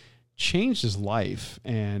really changed his life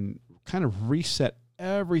and kind of reset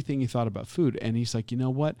everything he thought about food. And he's like, you know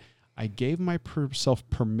what? I gave myself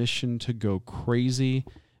permission to go crazy,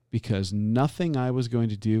 because nothing I was going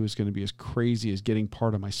to do is going to be as crazy as getting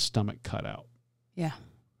part of my stomach cut out. Yeah.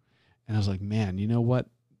 And I was like, man, you know what?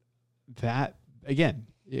 That, again,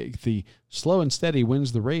 the slow and steady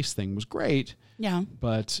wins the race thing was great. Yeah.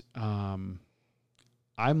 But I'm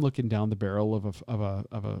looking down the barrel of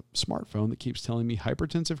a smartphone that keeps telling me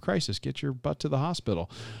hypertensive crisis, get your butt to the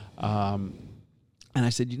hospital. And I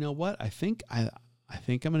said, you know what? I think I'm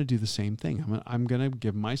going to do the same thing. I'm going to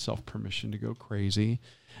give myself permission to go crazy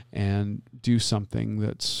and do something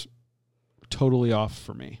that's totally off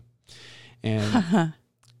for me. And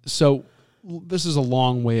so this is a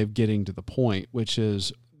long way of getting to the point, which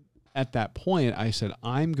is, at that point, I said,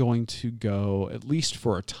 I'm going to go, at least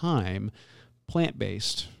for a time,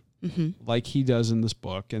 plant-based, like he does in this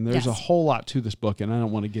book. And there's a whole lot to this book, and I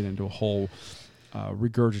don't want to get into a whole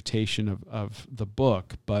regurgitation of the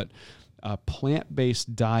book, but a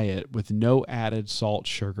plant-based diet with no added salt,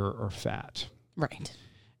 sugar, or fat. Right.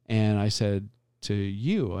 And I said to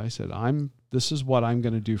you, this is what I'm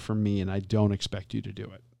going to do for me, and I don't expect you to do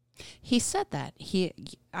it. He said that. You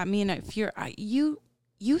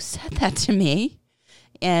said that to me,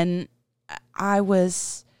 and I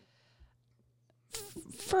was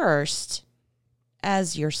first,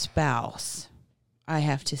 as your spouse, I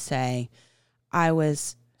have to say, I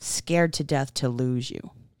was scared to death to lose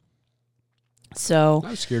you. So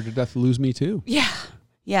I was scared to death to lose me too. Yeah.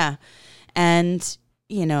 Yeah. And,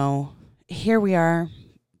 here we are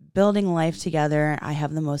building life together. I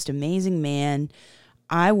have the most amazing man.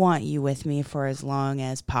 I want you with me for as long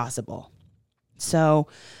as possible. So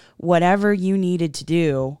whatever you needed to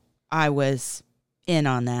do, I was in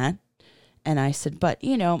on that. And I said, but,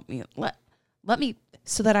 let me,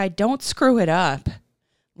 so that I don't screw it up,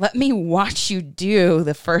 let me watch you do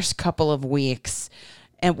the first couple of weeks,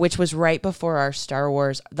 and which was right before our Star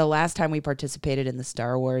Wars, the last time we participated in the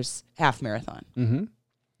Star Wars half marathon. Mm-hmm.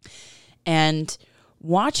 And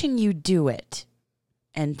watching you do it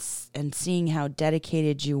and seeing how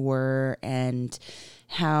dedicated you were and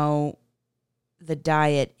how the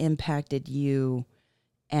diet impacted you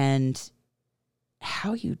and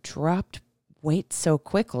how you dropped weight so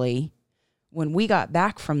quickly. When we got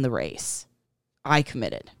back from the race, I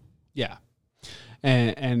committed. Yeah.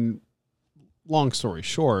 And long story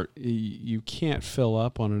short, you can't fill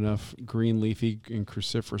up on enough green leafy and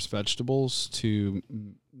cruciferous vegetables to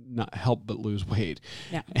not help but lose weight.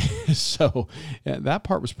 Yeah. So that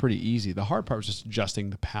part was pretty easy. The hard part was just adjusting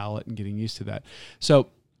the palate and getting used to that. So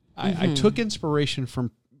I took inspiration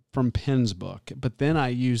from Penn's book, but then I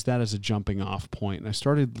used that as a jumping off point, and I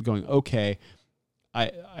started going, okay,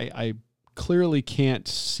 I clearly can't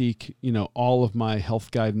seek, all of my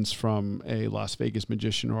health guidance from a Las Vegas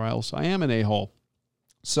magician, or else I am an a-hole.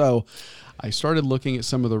 So I started looking at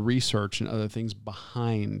some of the research and other things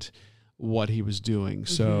behind what he was doing.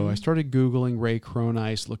 So I started Googling Ray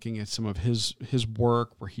Cronise, looking at some of his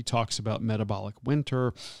work where he talks about metabolic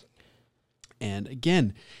winter. And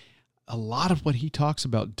again, a lot of what he talks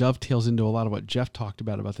about dovetails into a lot of what Jeff talked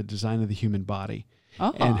about the design of the human body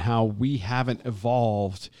and how we haven't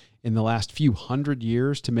evolved in the last few hundred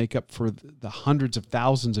years to make up for the hundreds of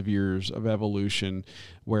thousands of years of evolution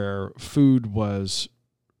where food was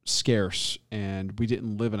scarce and we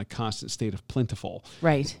didn't live in a constant state of plentiful.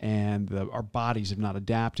 Right. And our bodies have not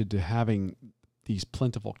adapted to having these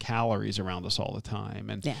plentiful calories around us all the time.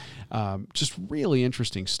 And just really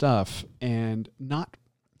interesting stuff, and not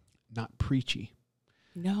preachy.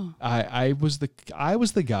 No. I was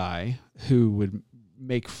the guy who would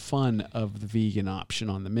make fun of the vegan option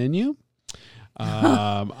on the menu.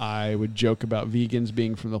 I would joke about vegans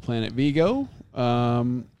being from the planet Vigo.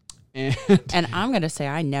 And I'm going to say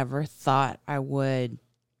I never thought I would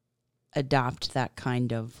adopt that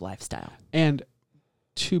kind of lifestyle. And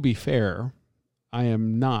to be fair, I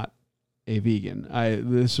am not a vegan.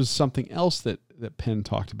 This was something else that Penn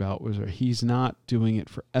talked about, was he's not doing it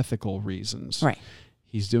for ethical reasons. Right.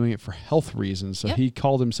 He's doing it for health reasons. So he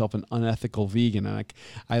called himself an unethical vegan. And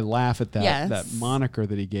I laugh at that moniker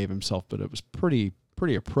that he gave himself, but it was pretty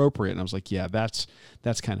appropriate. And I was like, yeah, that's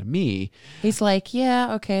kind of me. He's like,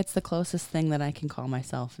 yeah, okay, it's the closest thing that I can call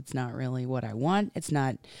myself. It's not really what I want. It's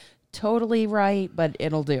not totally right, but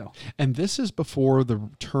it'll do. And this is before the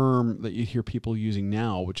term that you hear people using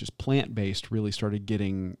now, which is plant-based, really started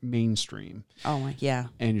getting mainstream. Oh, yeah.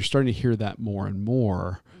 And you're starting to hear that more and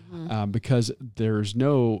more because there's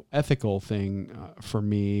no ethical thing for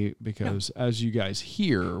me, because as you guys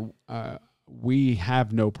hear, we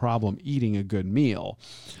have no problem eating a good meal.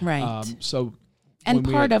 Right. And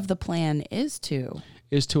part of the plan is to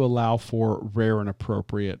allow for rare and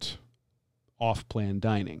appropriate off-plan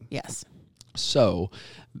dining. Yes. So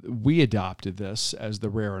we adopted this as the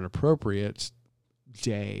rare and appropriate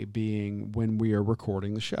day being when we are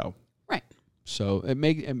recording the show. Right. So it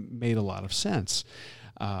made a lot of sense.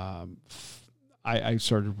 I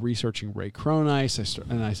started researching Ray Cronise,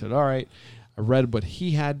 and I said, all right, I read what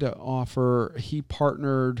he had to offer. He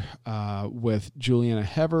partnered with Juliana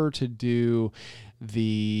Hever to do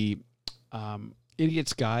the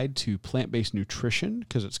Idiot's Guide to Plant-Based Nutrition,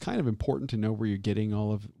 because it's kind of important to know where you're getting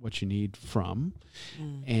all of what you need from.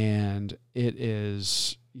 And it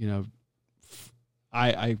is,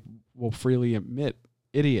 I will freely admit,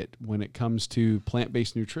 idiot when it comes to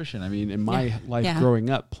plant-based nutrition. I mean, in my life growing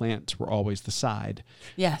up, plants were always the side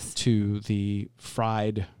to the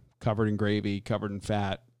fried, covered in gravy, covered in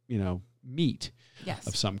fat, meat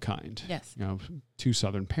of some kind. Yes. To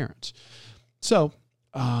Southern parents. So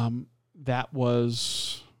that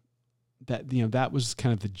was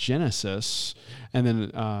kind of the genesis. And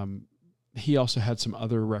then he also had some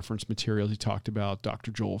other reference materials. He talked about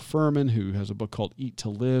Dr. Joel Fuhrman, who has a book called Eat to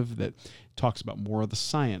Live that talks about more of the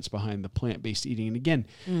science behind the plant-based eating. And again,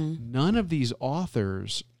 none of these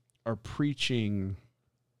authors are preaching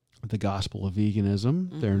the gospel of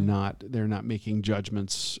veganism. They're not making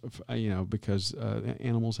judgments of, because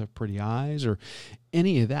animals have pretty eyes or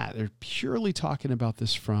any of that. They're purely talking about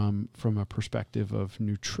this from a perspective of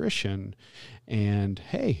nutrition. And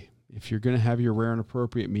hey, if you're going to have your rare and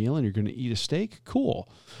appropriate meal and you're going to eat a steak, cool.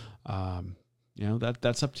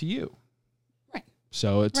 That's up to you.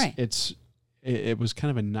 So Right. it was kind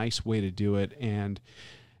of a nice way to do it, and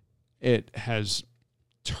it has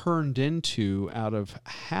turned into out of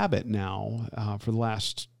habit now for the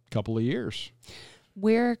last couple of years.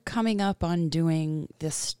 We're coming up on doing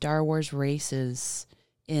the Star Wars races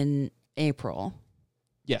in April.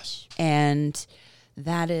 Yes. And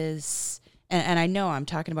that is, and I know I'm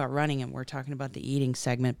talking about running and we're talking about the eating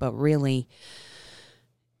segment, but really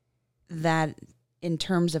that in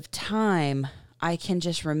terms of time, I can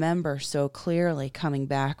just remember so clearly coming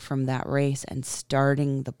back from that race and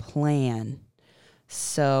starting the plan.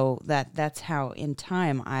 So that's how in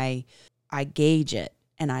time I gauge it,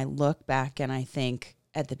 and I look back and I think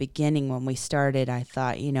at the beginning when we started, I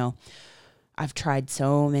thought, I've tried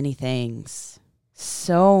so many things,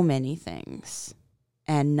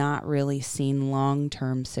 and not really seen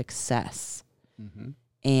long-term success. Mm-hmm.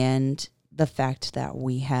 And the fact that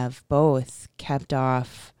we have both kept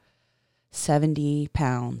off 70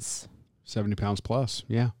 pounds. 70 pounds plus.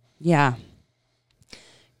 Yeah. Yeah.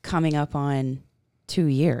 Coming up on 2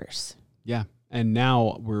 years. Yeah. And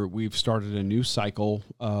now we've started a new cycle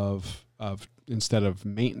of instead of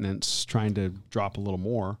maintenance, trying to drop a little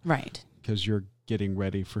more. Right. Because you're getting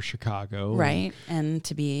ready for Chicago. Right. And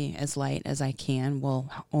to be as light as I can will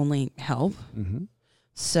only help. Mm-hmm.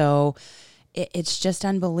 So it's just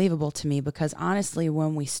unbelievable to me because honestly,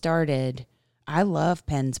 when we started, I love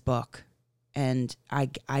Penn's book and I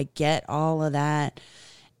get all of that.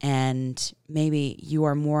 And maybe you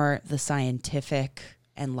are more the scientific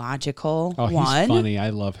and logical one. He's funny. I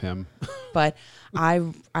love him. But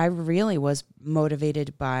I really was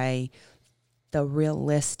motivated by the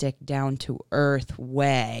realistic, down to earth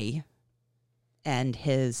way, and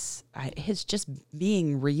his just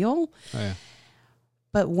being real. Oh, yeah.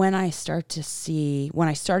 But when I started to see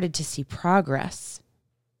progress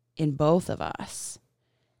in both of us,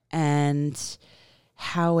 and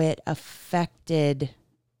how it affected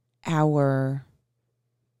our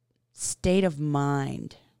state of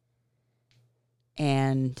mind,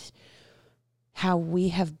 and how we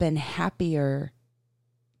have been happier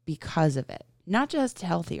because of it. Not just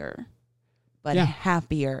healthier, but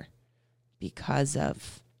happier because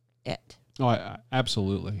of it. Oh,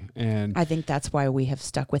 absolutely. And I think that's why we have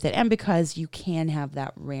stuck with it. And because you can have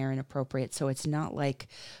that rare and appropriate. So it's not like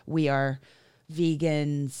we are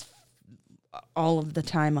vegans all of the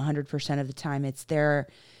time, 100% of the time. It's there.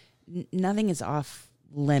 Nothing is off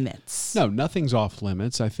limits. No, nothing's off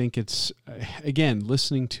limits. I think it's, again,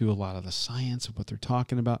 listening to a lot of the science of what they're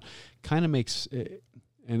talking about kind of makes it,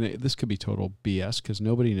 and this could be total BS because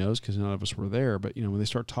nobody knows because none of us were there. But, when they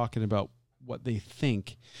start talking about what they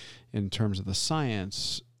think in terms of the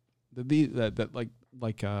science, that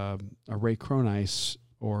like a Ray Cronise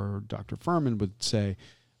or Dr. Furman would say,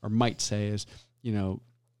 or might say is,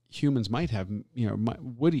 humans might have,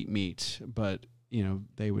 would eat meat, but,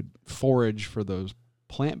 they would forage for those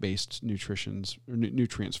plant-based nutrients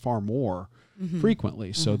far more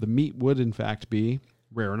frequently. So the meat would in fact be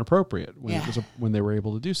rare and appropriate when they were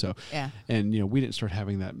able to do so. Yeah. And, we didn't start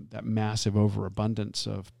having that massive overabundance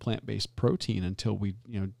of plant-based protein until we,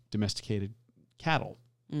 domesticated cattle.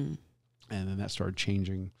 And then that started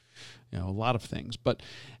changing, a lot of things. But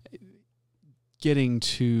getting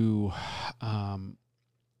to,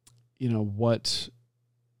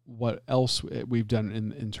 what else we've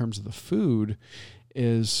done in terms of the food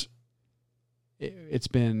is it's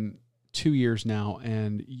been 2 years now,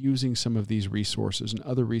 and using some of these resources and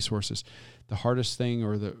other resources, the hardest thing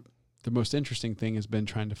or the most interesting thing has been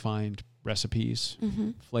trying to find recipes,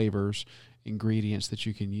 flavors, ingredients that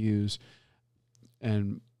you can use.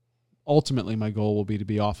 And ultimately my goal will be to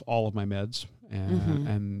be off all of my meds,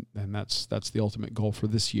 and that's the ultimate goal for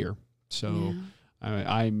this year. So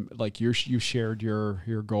I'm like you shared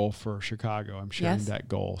your goal for Chicago. I'm sharing that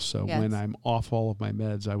goal. So when I'm off all of my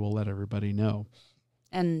meds, I will let everybody know.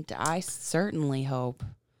 And I certainly hope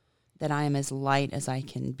that I am as light as I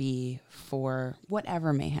can be for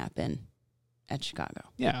whatever may happen at Chicago.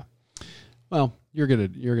 Yeah. Well, you're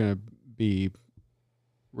gonna be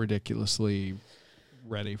ridiculously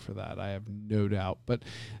ready for that. I have no doubt. But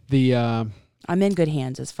I'm in good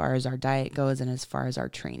hands as far as our diet goes and as far as our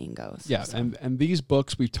training goes. Yeah, so. And these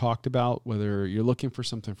books we've talked about, whether you're looking for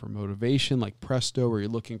something for motivation like Presto, or you're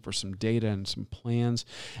looking for some data and some plans.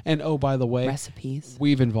 And oh, by the way, recipes.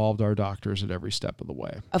 We've involved our doctors at every step of the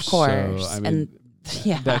way. Of course. So, I mean,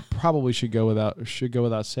 that probably should go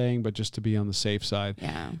without saying, but just to be on the safe side,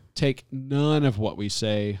 take none of what we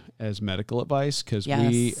say as medical advice, because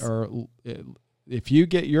we are, if you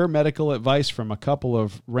get your medical advice from a couple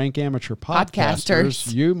of rank amateur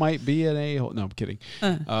podcasters, you might be an a-hole. No, I'm kidding.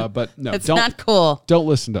 But no, it's not cool. Don't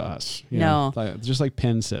listen to us. No. Just like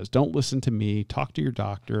Penn says, don't listen to me. Talk to your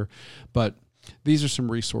doctor. But these are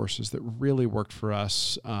some resources that really worked for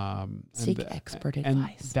us. Seek expert advice.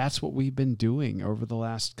 And that's what we've been doing over the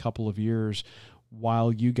last couple of years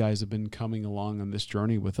while you guys have been coming along on this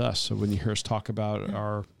journey with us. So when you hear us talk about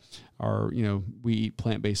our we eat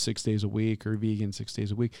plant-based 6 days a week or vegan 6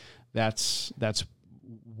 days a week, that's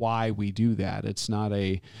why we do that. It's not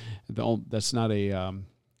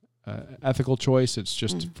ethical choice. It's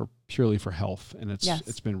just purely for health, and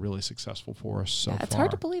it's been really successful for us so far. It's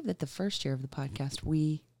hard to believe that the first year of the podcast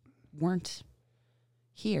we weren't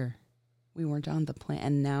here, we weren't on the plan,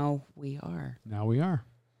 and now we are.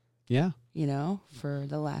 Yeah.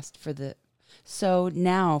 So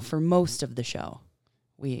now for most of the show,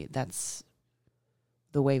 that's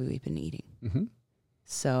the way we've been eating. Mm-hmm.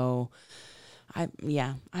 So I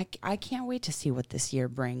can't wait to see what this year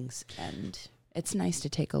brings, and it's nice to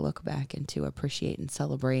take a look back and to appreciate and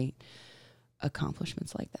celebrate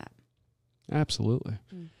accomplishments like that. Absolutely.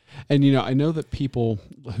 And I know that people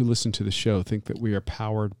who listen to the show think that we are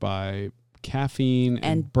powered by caffeine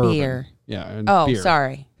and bourbon. Beer. Yeah, and beer.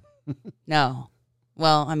 Sorry. No.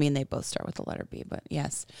 Well, I mean, they both start with the letter B, but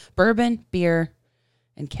yes. Bourbon, beer,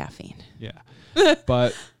 and caffeine. Yeah.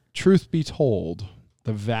 But truth be told,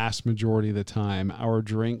 the vast majority of the time, our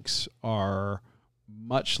drinks are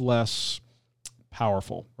much less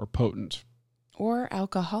powerful or potent. Or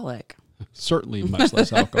alcoholic. Certainly much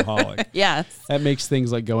less alcoholic. Yes. That makes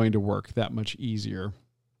things like going to work that much easier.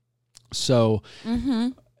 So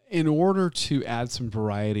in order to add some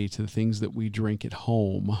variety to the things that we drink at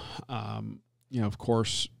home, of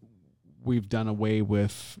course, we've done away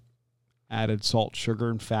with added salt, sugar,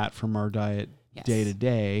 and fat from our diet day to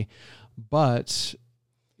day. But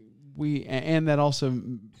and that also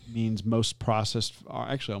means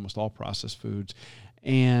almost all processed foods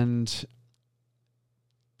and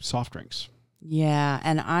soft drinks. Yeah,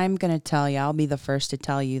 and I'm going to tell you, I'll be the first to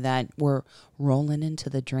tell you that we're rolling into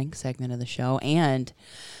the drink segment of the show. And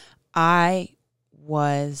I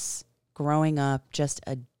was growing up just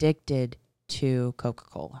addicted to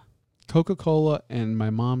Coca-Cola. Coca-Cola and my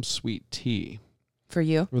mom's sweet tea. For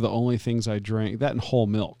you? Were the only things I drank. That and whole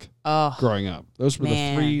milk growing up. Those were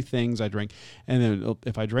the three things I drank. And then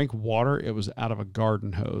if I drank water, it was out of a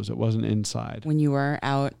garden hose. It wasn't inside. When you were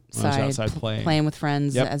outside playing with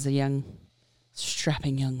friends as a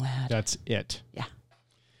strapping young lad. That's it. Yeah.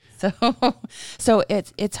 So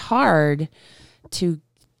it's hard to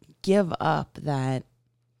give up that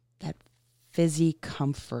fizzy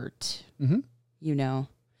comfort,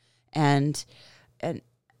 and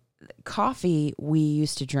coffee we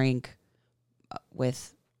used to drink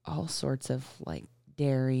with all sorts of like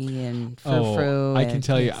dairy and frou-frou. I can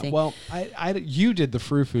tell you. Well, you did the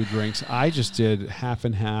frou-frou drinks. I just did half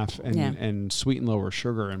and half and sweet and lower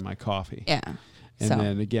sugar in my coffee. Yeah. And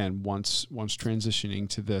then again, once transitioning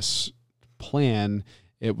to this plan,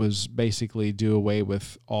 it was basically do away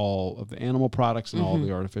with all of the animal products and all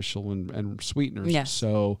the artificial and sweeteners. Yes.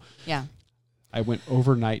 So I went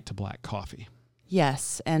overnight to black coffee.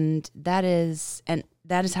 Yes, and that is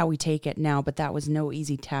how we take it now, but that was no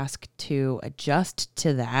easy task to adjust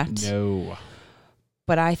to that. No.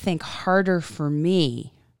 But I think harder for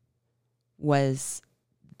me was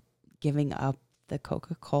giving up the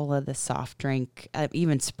Coca-Cola, the soft drink,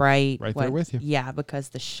 even Sprite. Right there with you. Yeah, because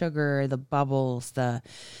the sugar, the bubbles,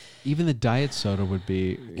 even the diet soda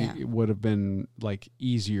it would have been like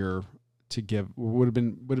easier to give. Would have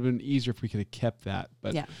been easier if we could have kept that,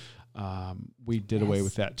 but we did away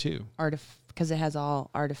with that too. Because it has all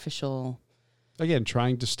artificial. Again,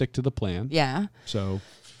 trying to stick to the plan. Yeah. So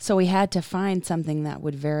we had to find something that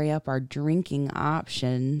would vary up our drinking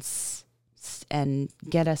options and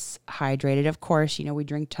get us hydrated. Of course, we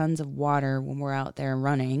drink tons of water when we're out there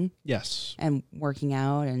running. Yes. And working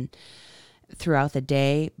out and throughout the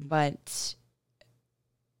day. But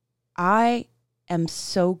I am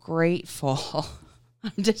so grateful,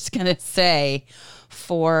 I'm just going to say,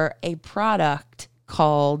 for a product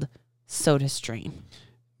called SodaStream.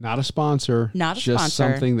 Not a sponsor. Just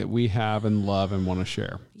something that we have and love and want to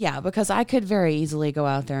share. Yeah, because I could very easily go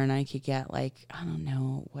out there and I could get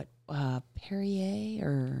Perrier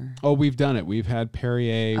or... Oh, we've done it. We've had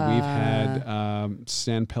Perrier. We've had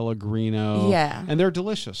San Pellegrino. Yeah. And they're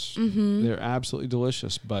delicious. Mm-hmm. They're absolutely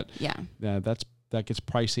delicious. But that gets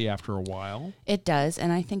pricey after a while. It does.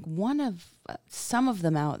 And I think some of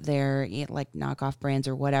them out there, like knockoff brands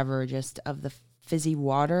or whatever, just of the fizzy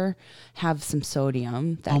water, have some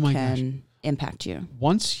sodium that impact you?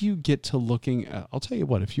 Once you get to looking, I'll tell you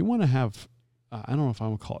what, if you want to have, I don't know if I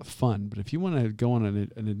would call it fun, but if you want to go on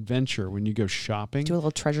an adventure when you go shopping, Do a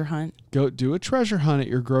little treasure hunt. go do a treasure hunt at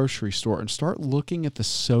your grocery store and start looking at the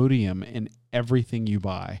sodium in everything you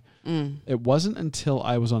buy. It wasn't until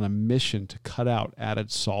I was on a mission to cut out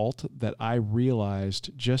added salt that I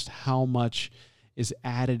realized just how much is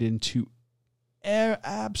added into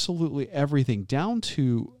absolutely everything, down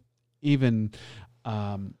to even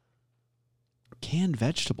canned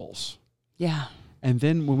vegetables. Yeah. And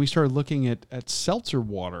then when we started looking at seltzer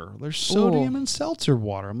water, there's sodium in seltzer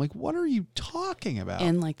water. I'm like, what are you talking about?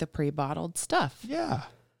 And like the pre-bottled stuff. Yeah.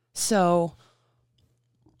 So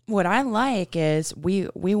what I like is we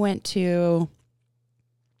went to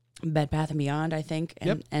Bed Bath & Beyond, I think,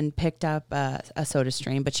 and picked up a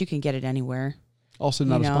SodaStream, but you can get it anywhere. Also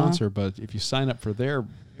not a sponsor, but if you sign up for their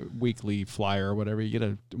weekly flyer or whatever, you get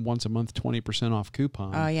a once a month 20% off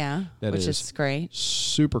coupon. Oh, yeah. Which is great.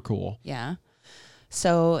 Super cool. Yeah.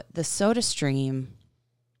 So the SodaStream,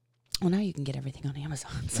 well, now you can get everything on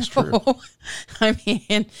Amazon. That's true. I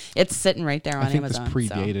mean, it's sitting right there on Amazon. I think this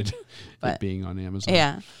predated it being on Amazon.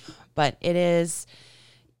 Yeah. But it is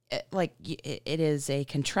it is a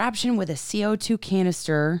contraption with a CO2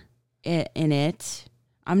 canister in it.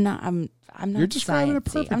 I'm not You're describing it sciencey.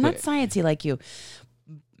 perfectly. I'm not sciencey like you.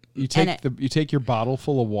 You take your bottle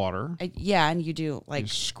full of water. And you do you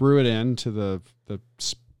screw it into the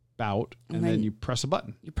spout, and then you press a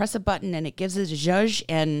button. You press a button, and it gives it a zhuzh,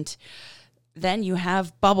 and then you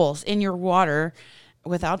have bubbles in your water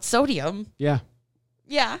without sodium. Yeah.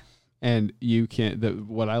 Yeah. And you can.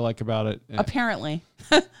 What I like about it, apparently,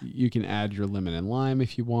 you can add your lemon and lime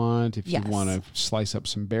if you want. If you want to slice up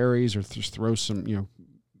some berries or just throw some,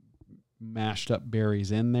 mashed up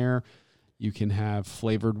berries in there. You can have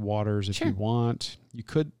flavored waters if you want.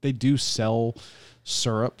 They do sell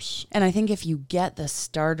syrups. And I think if you get the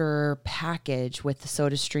starter package with the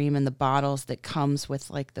SodaStream and the bottles that comes with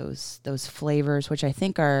like those flavors, which I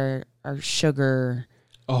think are sugar,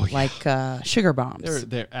 sugar bombs.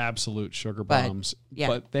 They're absolute sugar bombs. Yeah.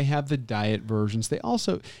 But they have the diet versions. They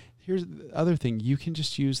also, here's the other thing, you can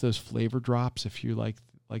just use those flavor drops if you like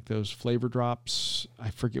those flavor drops. I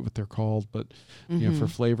forget what they're called, but for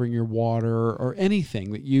flavoring your water or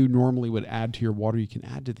anything that you normally would add to your water, you can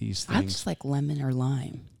add to these things. I just like lemon or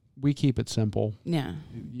lime. We keep it simple. Yeah.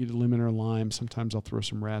 You lemon or lime. Sometimes I'll throw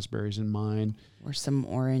some raspberries in mine. Or some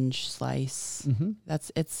orange slice.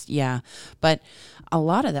 Mm-hmm. But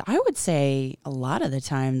I would say a lot of the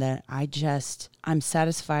time that I'm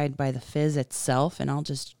satisfied by the fizz itself, and I'll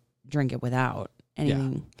just drink it without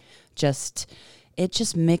anything. Yeah. It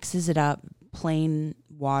just mixes it up, plain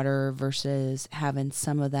water versus having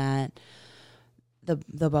some of that,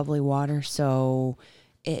 the bubbly water. So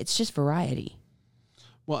it's just variety.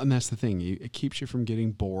 Well, and that's the thing. It keeps you from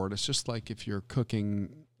getting bored. It's just like if you're cooking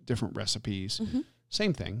different recipes. Mm-hmm.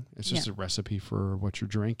 Same thing. It's just a recipe for what you're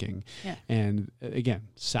drinking. Yeah. And again,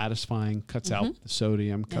 satisfying, cuts out the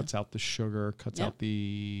sodium, cuts out the sugar, cuts out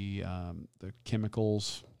the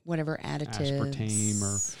chemicals. Whatever additives. Aspartame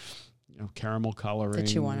or caramel coloring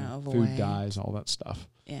that you want to avoid, food dyes, all that stuff.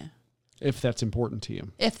 Yeah. If that's important to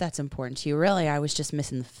you. Really, I was just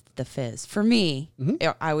missing the fizz. For me,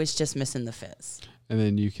 I was just missing the fizz. And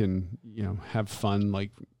then you can, have fun,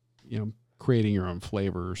 like, creating your own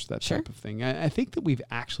flavors, that type of thing. I think that we've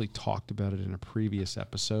actually talked about it in a previous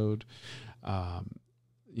episode.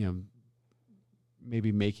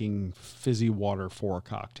 Maybe making fizzy water for a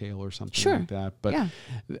cocktail or something like that. But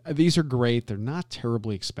these are great. They're not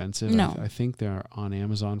terribly expensive. No. I think they're on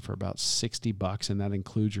Amazon for about $60, and that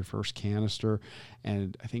includes your first canister.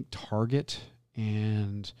 And I think Target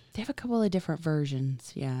and... They have a couple of different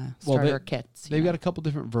versions, starter kits. They've got a couple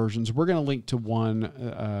different versions. We're going to link to one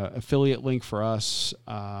affiliate link for us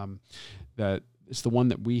that... It's the one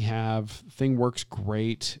that we have. Thing works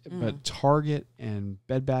great, but Target and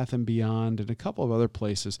Bed Bath & Beyond and a couple of other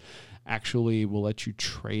places actually will let you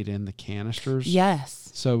trade in the canisters. Yes.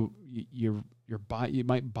 So you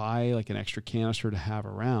might buy like an extra canister to have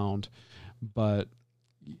around, but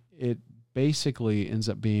it basically ends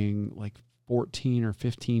up being like $14 or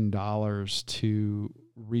 $15 to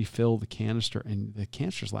refill the canister, and the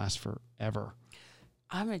canisters last forever.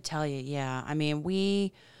 I'm going to tell you, I mean,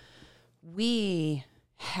 we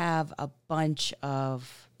have a bunch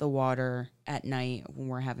of the water at night when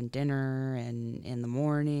we're having dinner and in the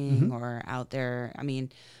morning or out there. I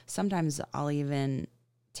mean, sometimes I'll even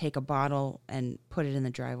take a bottle and put it in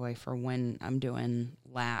the driveway for when I'm doing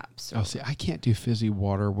laps. See, I can't do fizzy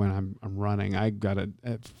water when I'm running. I got it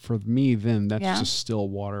for me. Then that's just still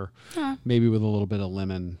water, maybe with a little bit of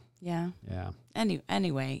lemon. Yeah. Yeah.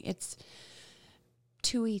 Anyway,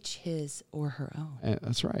 to each his or her own.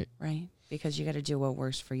 That's right. Right? Because you got to do what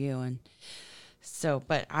works for you. And so,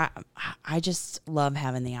 but I just love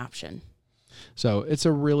having the option. So it's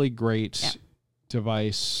a really great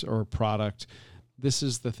device or product. This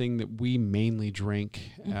is the thing that we mainly drink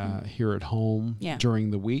here at home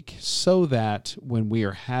during the week, so that when we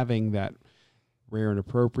are having that rare and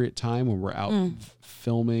appropriate time, when we're out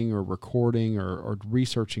filming or recording or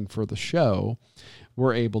researching for the show,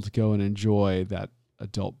 we're able to go and enjoy that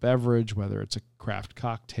adult beverage, whether it's a craft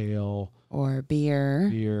cocktail or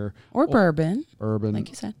beer or bourbon, like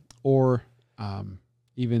you said, or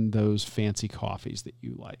even those fancy coffees that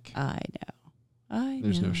you like. I know.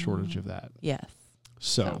 There's no shortage of that. Yes.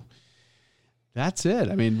 So that's it.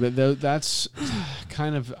 I mean, that's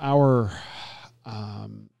kind of our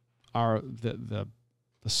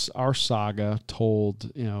saga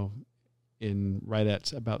told, in right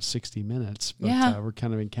at about 60 minutes. But we're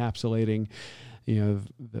kind of encapsulating,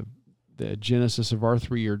 the genesis of our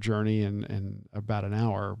 3-year journey in about an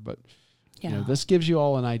hour. But this gives you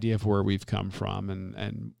all an idea of where we've come from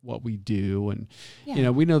and what we do. And,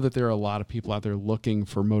 we know that there are a lot of people out there looking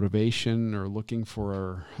for motivation or looking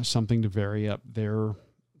for something to vary up their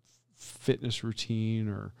fitness routine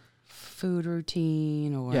or food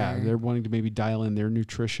routine, or they're wanting to maybe dial in their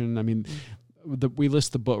nutrition. I mean, we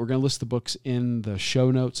list the book. We're going to list the books in the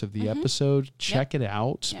show notes of the episode. Check it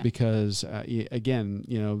out because, again,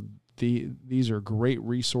 these are great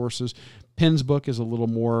resources. Penn's book is a little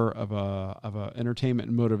more of a entertainment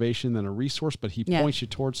and motivation than a resource, but he points you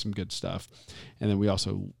towards some good stuff. And then we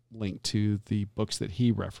also link to the books that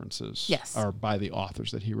he references, or by the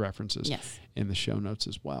authors that he references in the show notes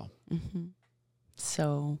as well. Mm-hmm.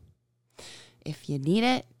 So if you need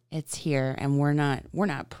it, it's here. And we're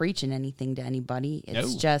not preaching anything to anybody.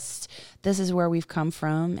 It's just, this is where we've come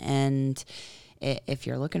from. And if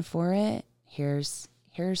you're looking for it, here's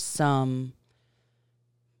some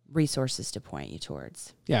resources to point you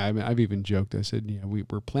towards. Yeah, I mean, I've even joked. I said,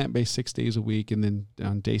 we're plant-based 6 days a week, and then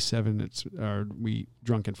on day 7, we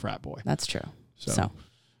drunken frat boy. That's true. So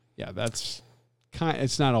yeah, that's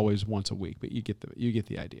it's not always once a week, but you get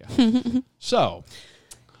the idea. So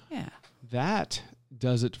that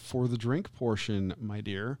does it for the drink portion, my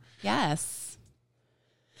dear. Yes.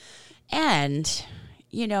 And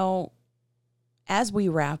as we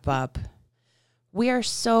wrap up, we are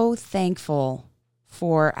so thankful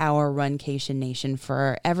for our Runcation Nation,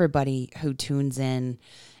 for everybody who tunes in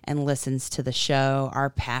and listens to the show, our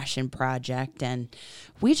passion project. And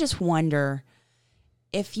we just wonder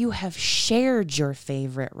if you have shared your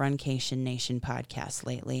favorite Runcation Nation podcast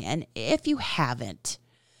lately. And if you haven't,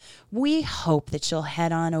 we hope that you'll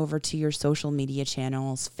head on over to your social media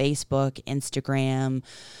channels, Facebook, Instagram,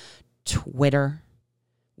 Twitter.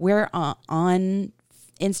 We're on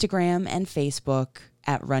Instagram and Facebook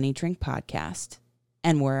at Run Eat Drink Podcast.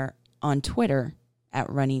 And we're on Twitter at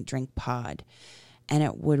Run Eat Drink Pod. And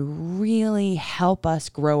it would really help us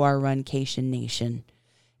grow our Runcation Nation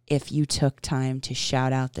if you took time to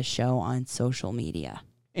shout out the show on social media.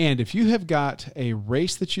 And if you have got a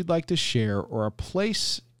race that you'd like to share or a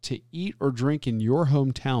place to eat or drink in your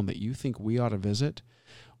hometown that you think we ought to visit,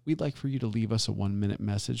 we'd like for you to leave us a 1-minute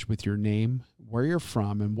message with your name, where you're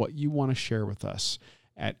from, and what you want to share with us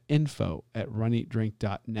at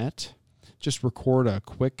info@runeatdrink.net. Just record a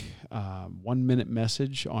quick 1-minute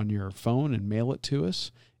message on your phone and mail it to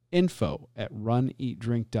us,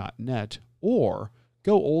 info@runeatdrink.net, or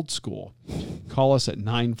go old school. Call us at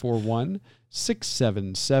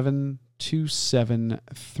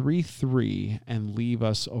 941-677-2733 and leave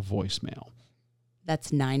us a voicemail.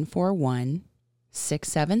 That's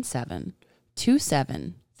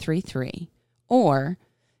 941-677-2733 or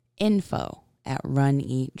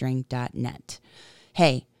info@runeatdrink.net.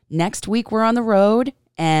 Hey, next week we're on the road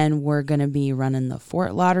and we're going to be running the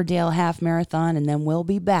Fort Lauderdale Half Marathon, and then we'll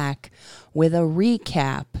be back with a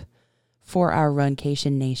recap for our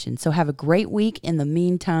Runcation Nation. So have a great week. In the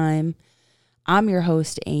meantime, I'm your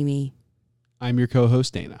host, Amy. I'm your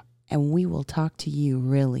co-host, Dana. And we will talk to you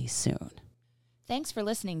really soon. Thanks for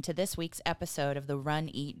listening to this week's episode of the Run,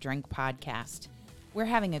 Eat, Drink podcast. We're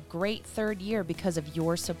having a great 3rd year because of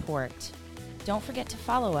your support. Don't forget to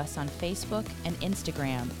follow us on Facebook and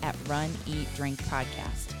Instagram at Run, Eat, Drink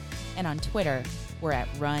Podcast. And on Twitter, we're at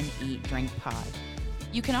Run, Eat, Drink Pod.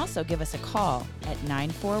 You can also give us a call at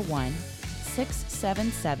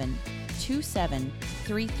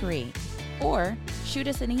 941-677-2733 or shoot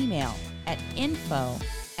us an email at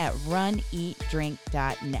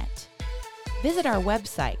info@runeatdrink.net. Visit our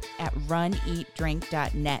website at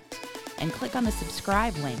runeatdrink.net and click on the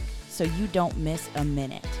subscribe link so you don't miss a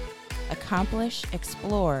minute. Accomplish,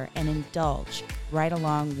 explore, and indulge right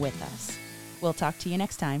along with us. We'll talk to you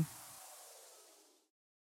next time.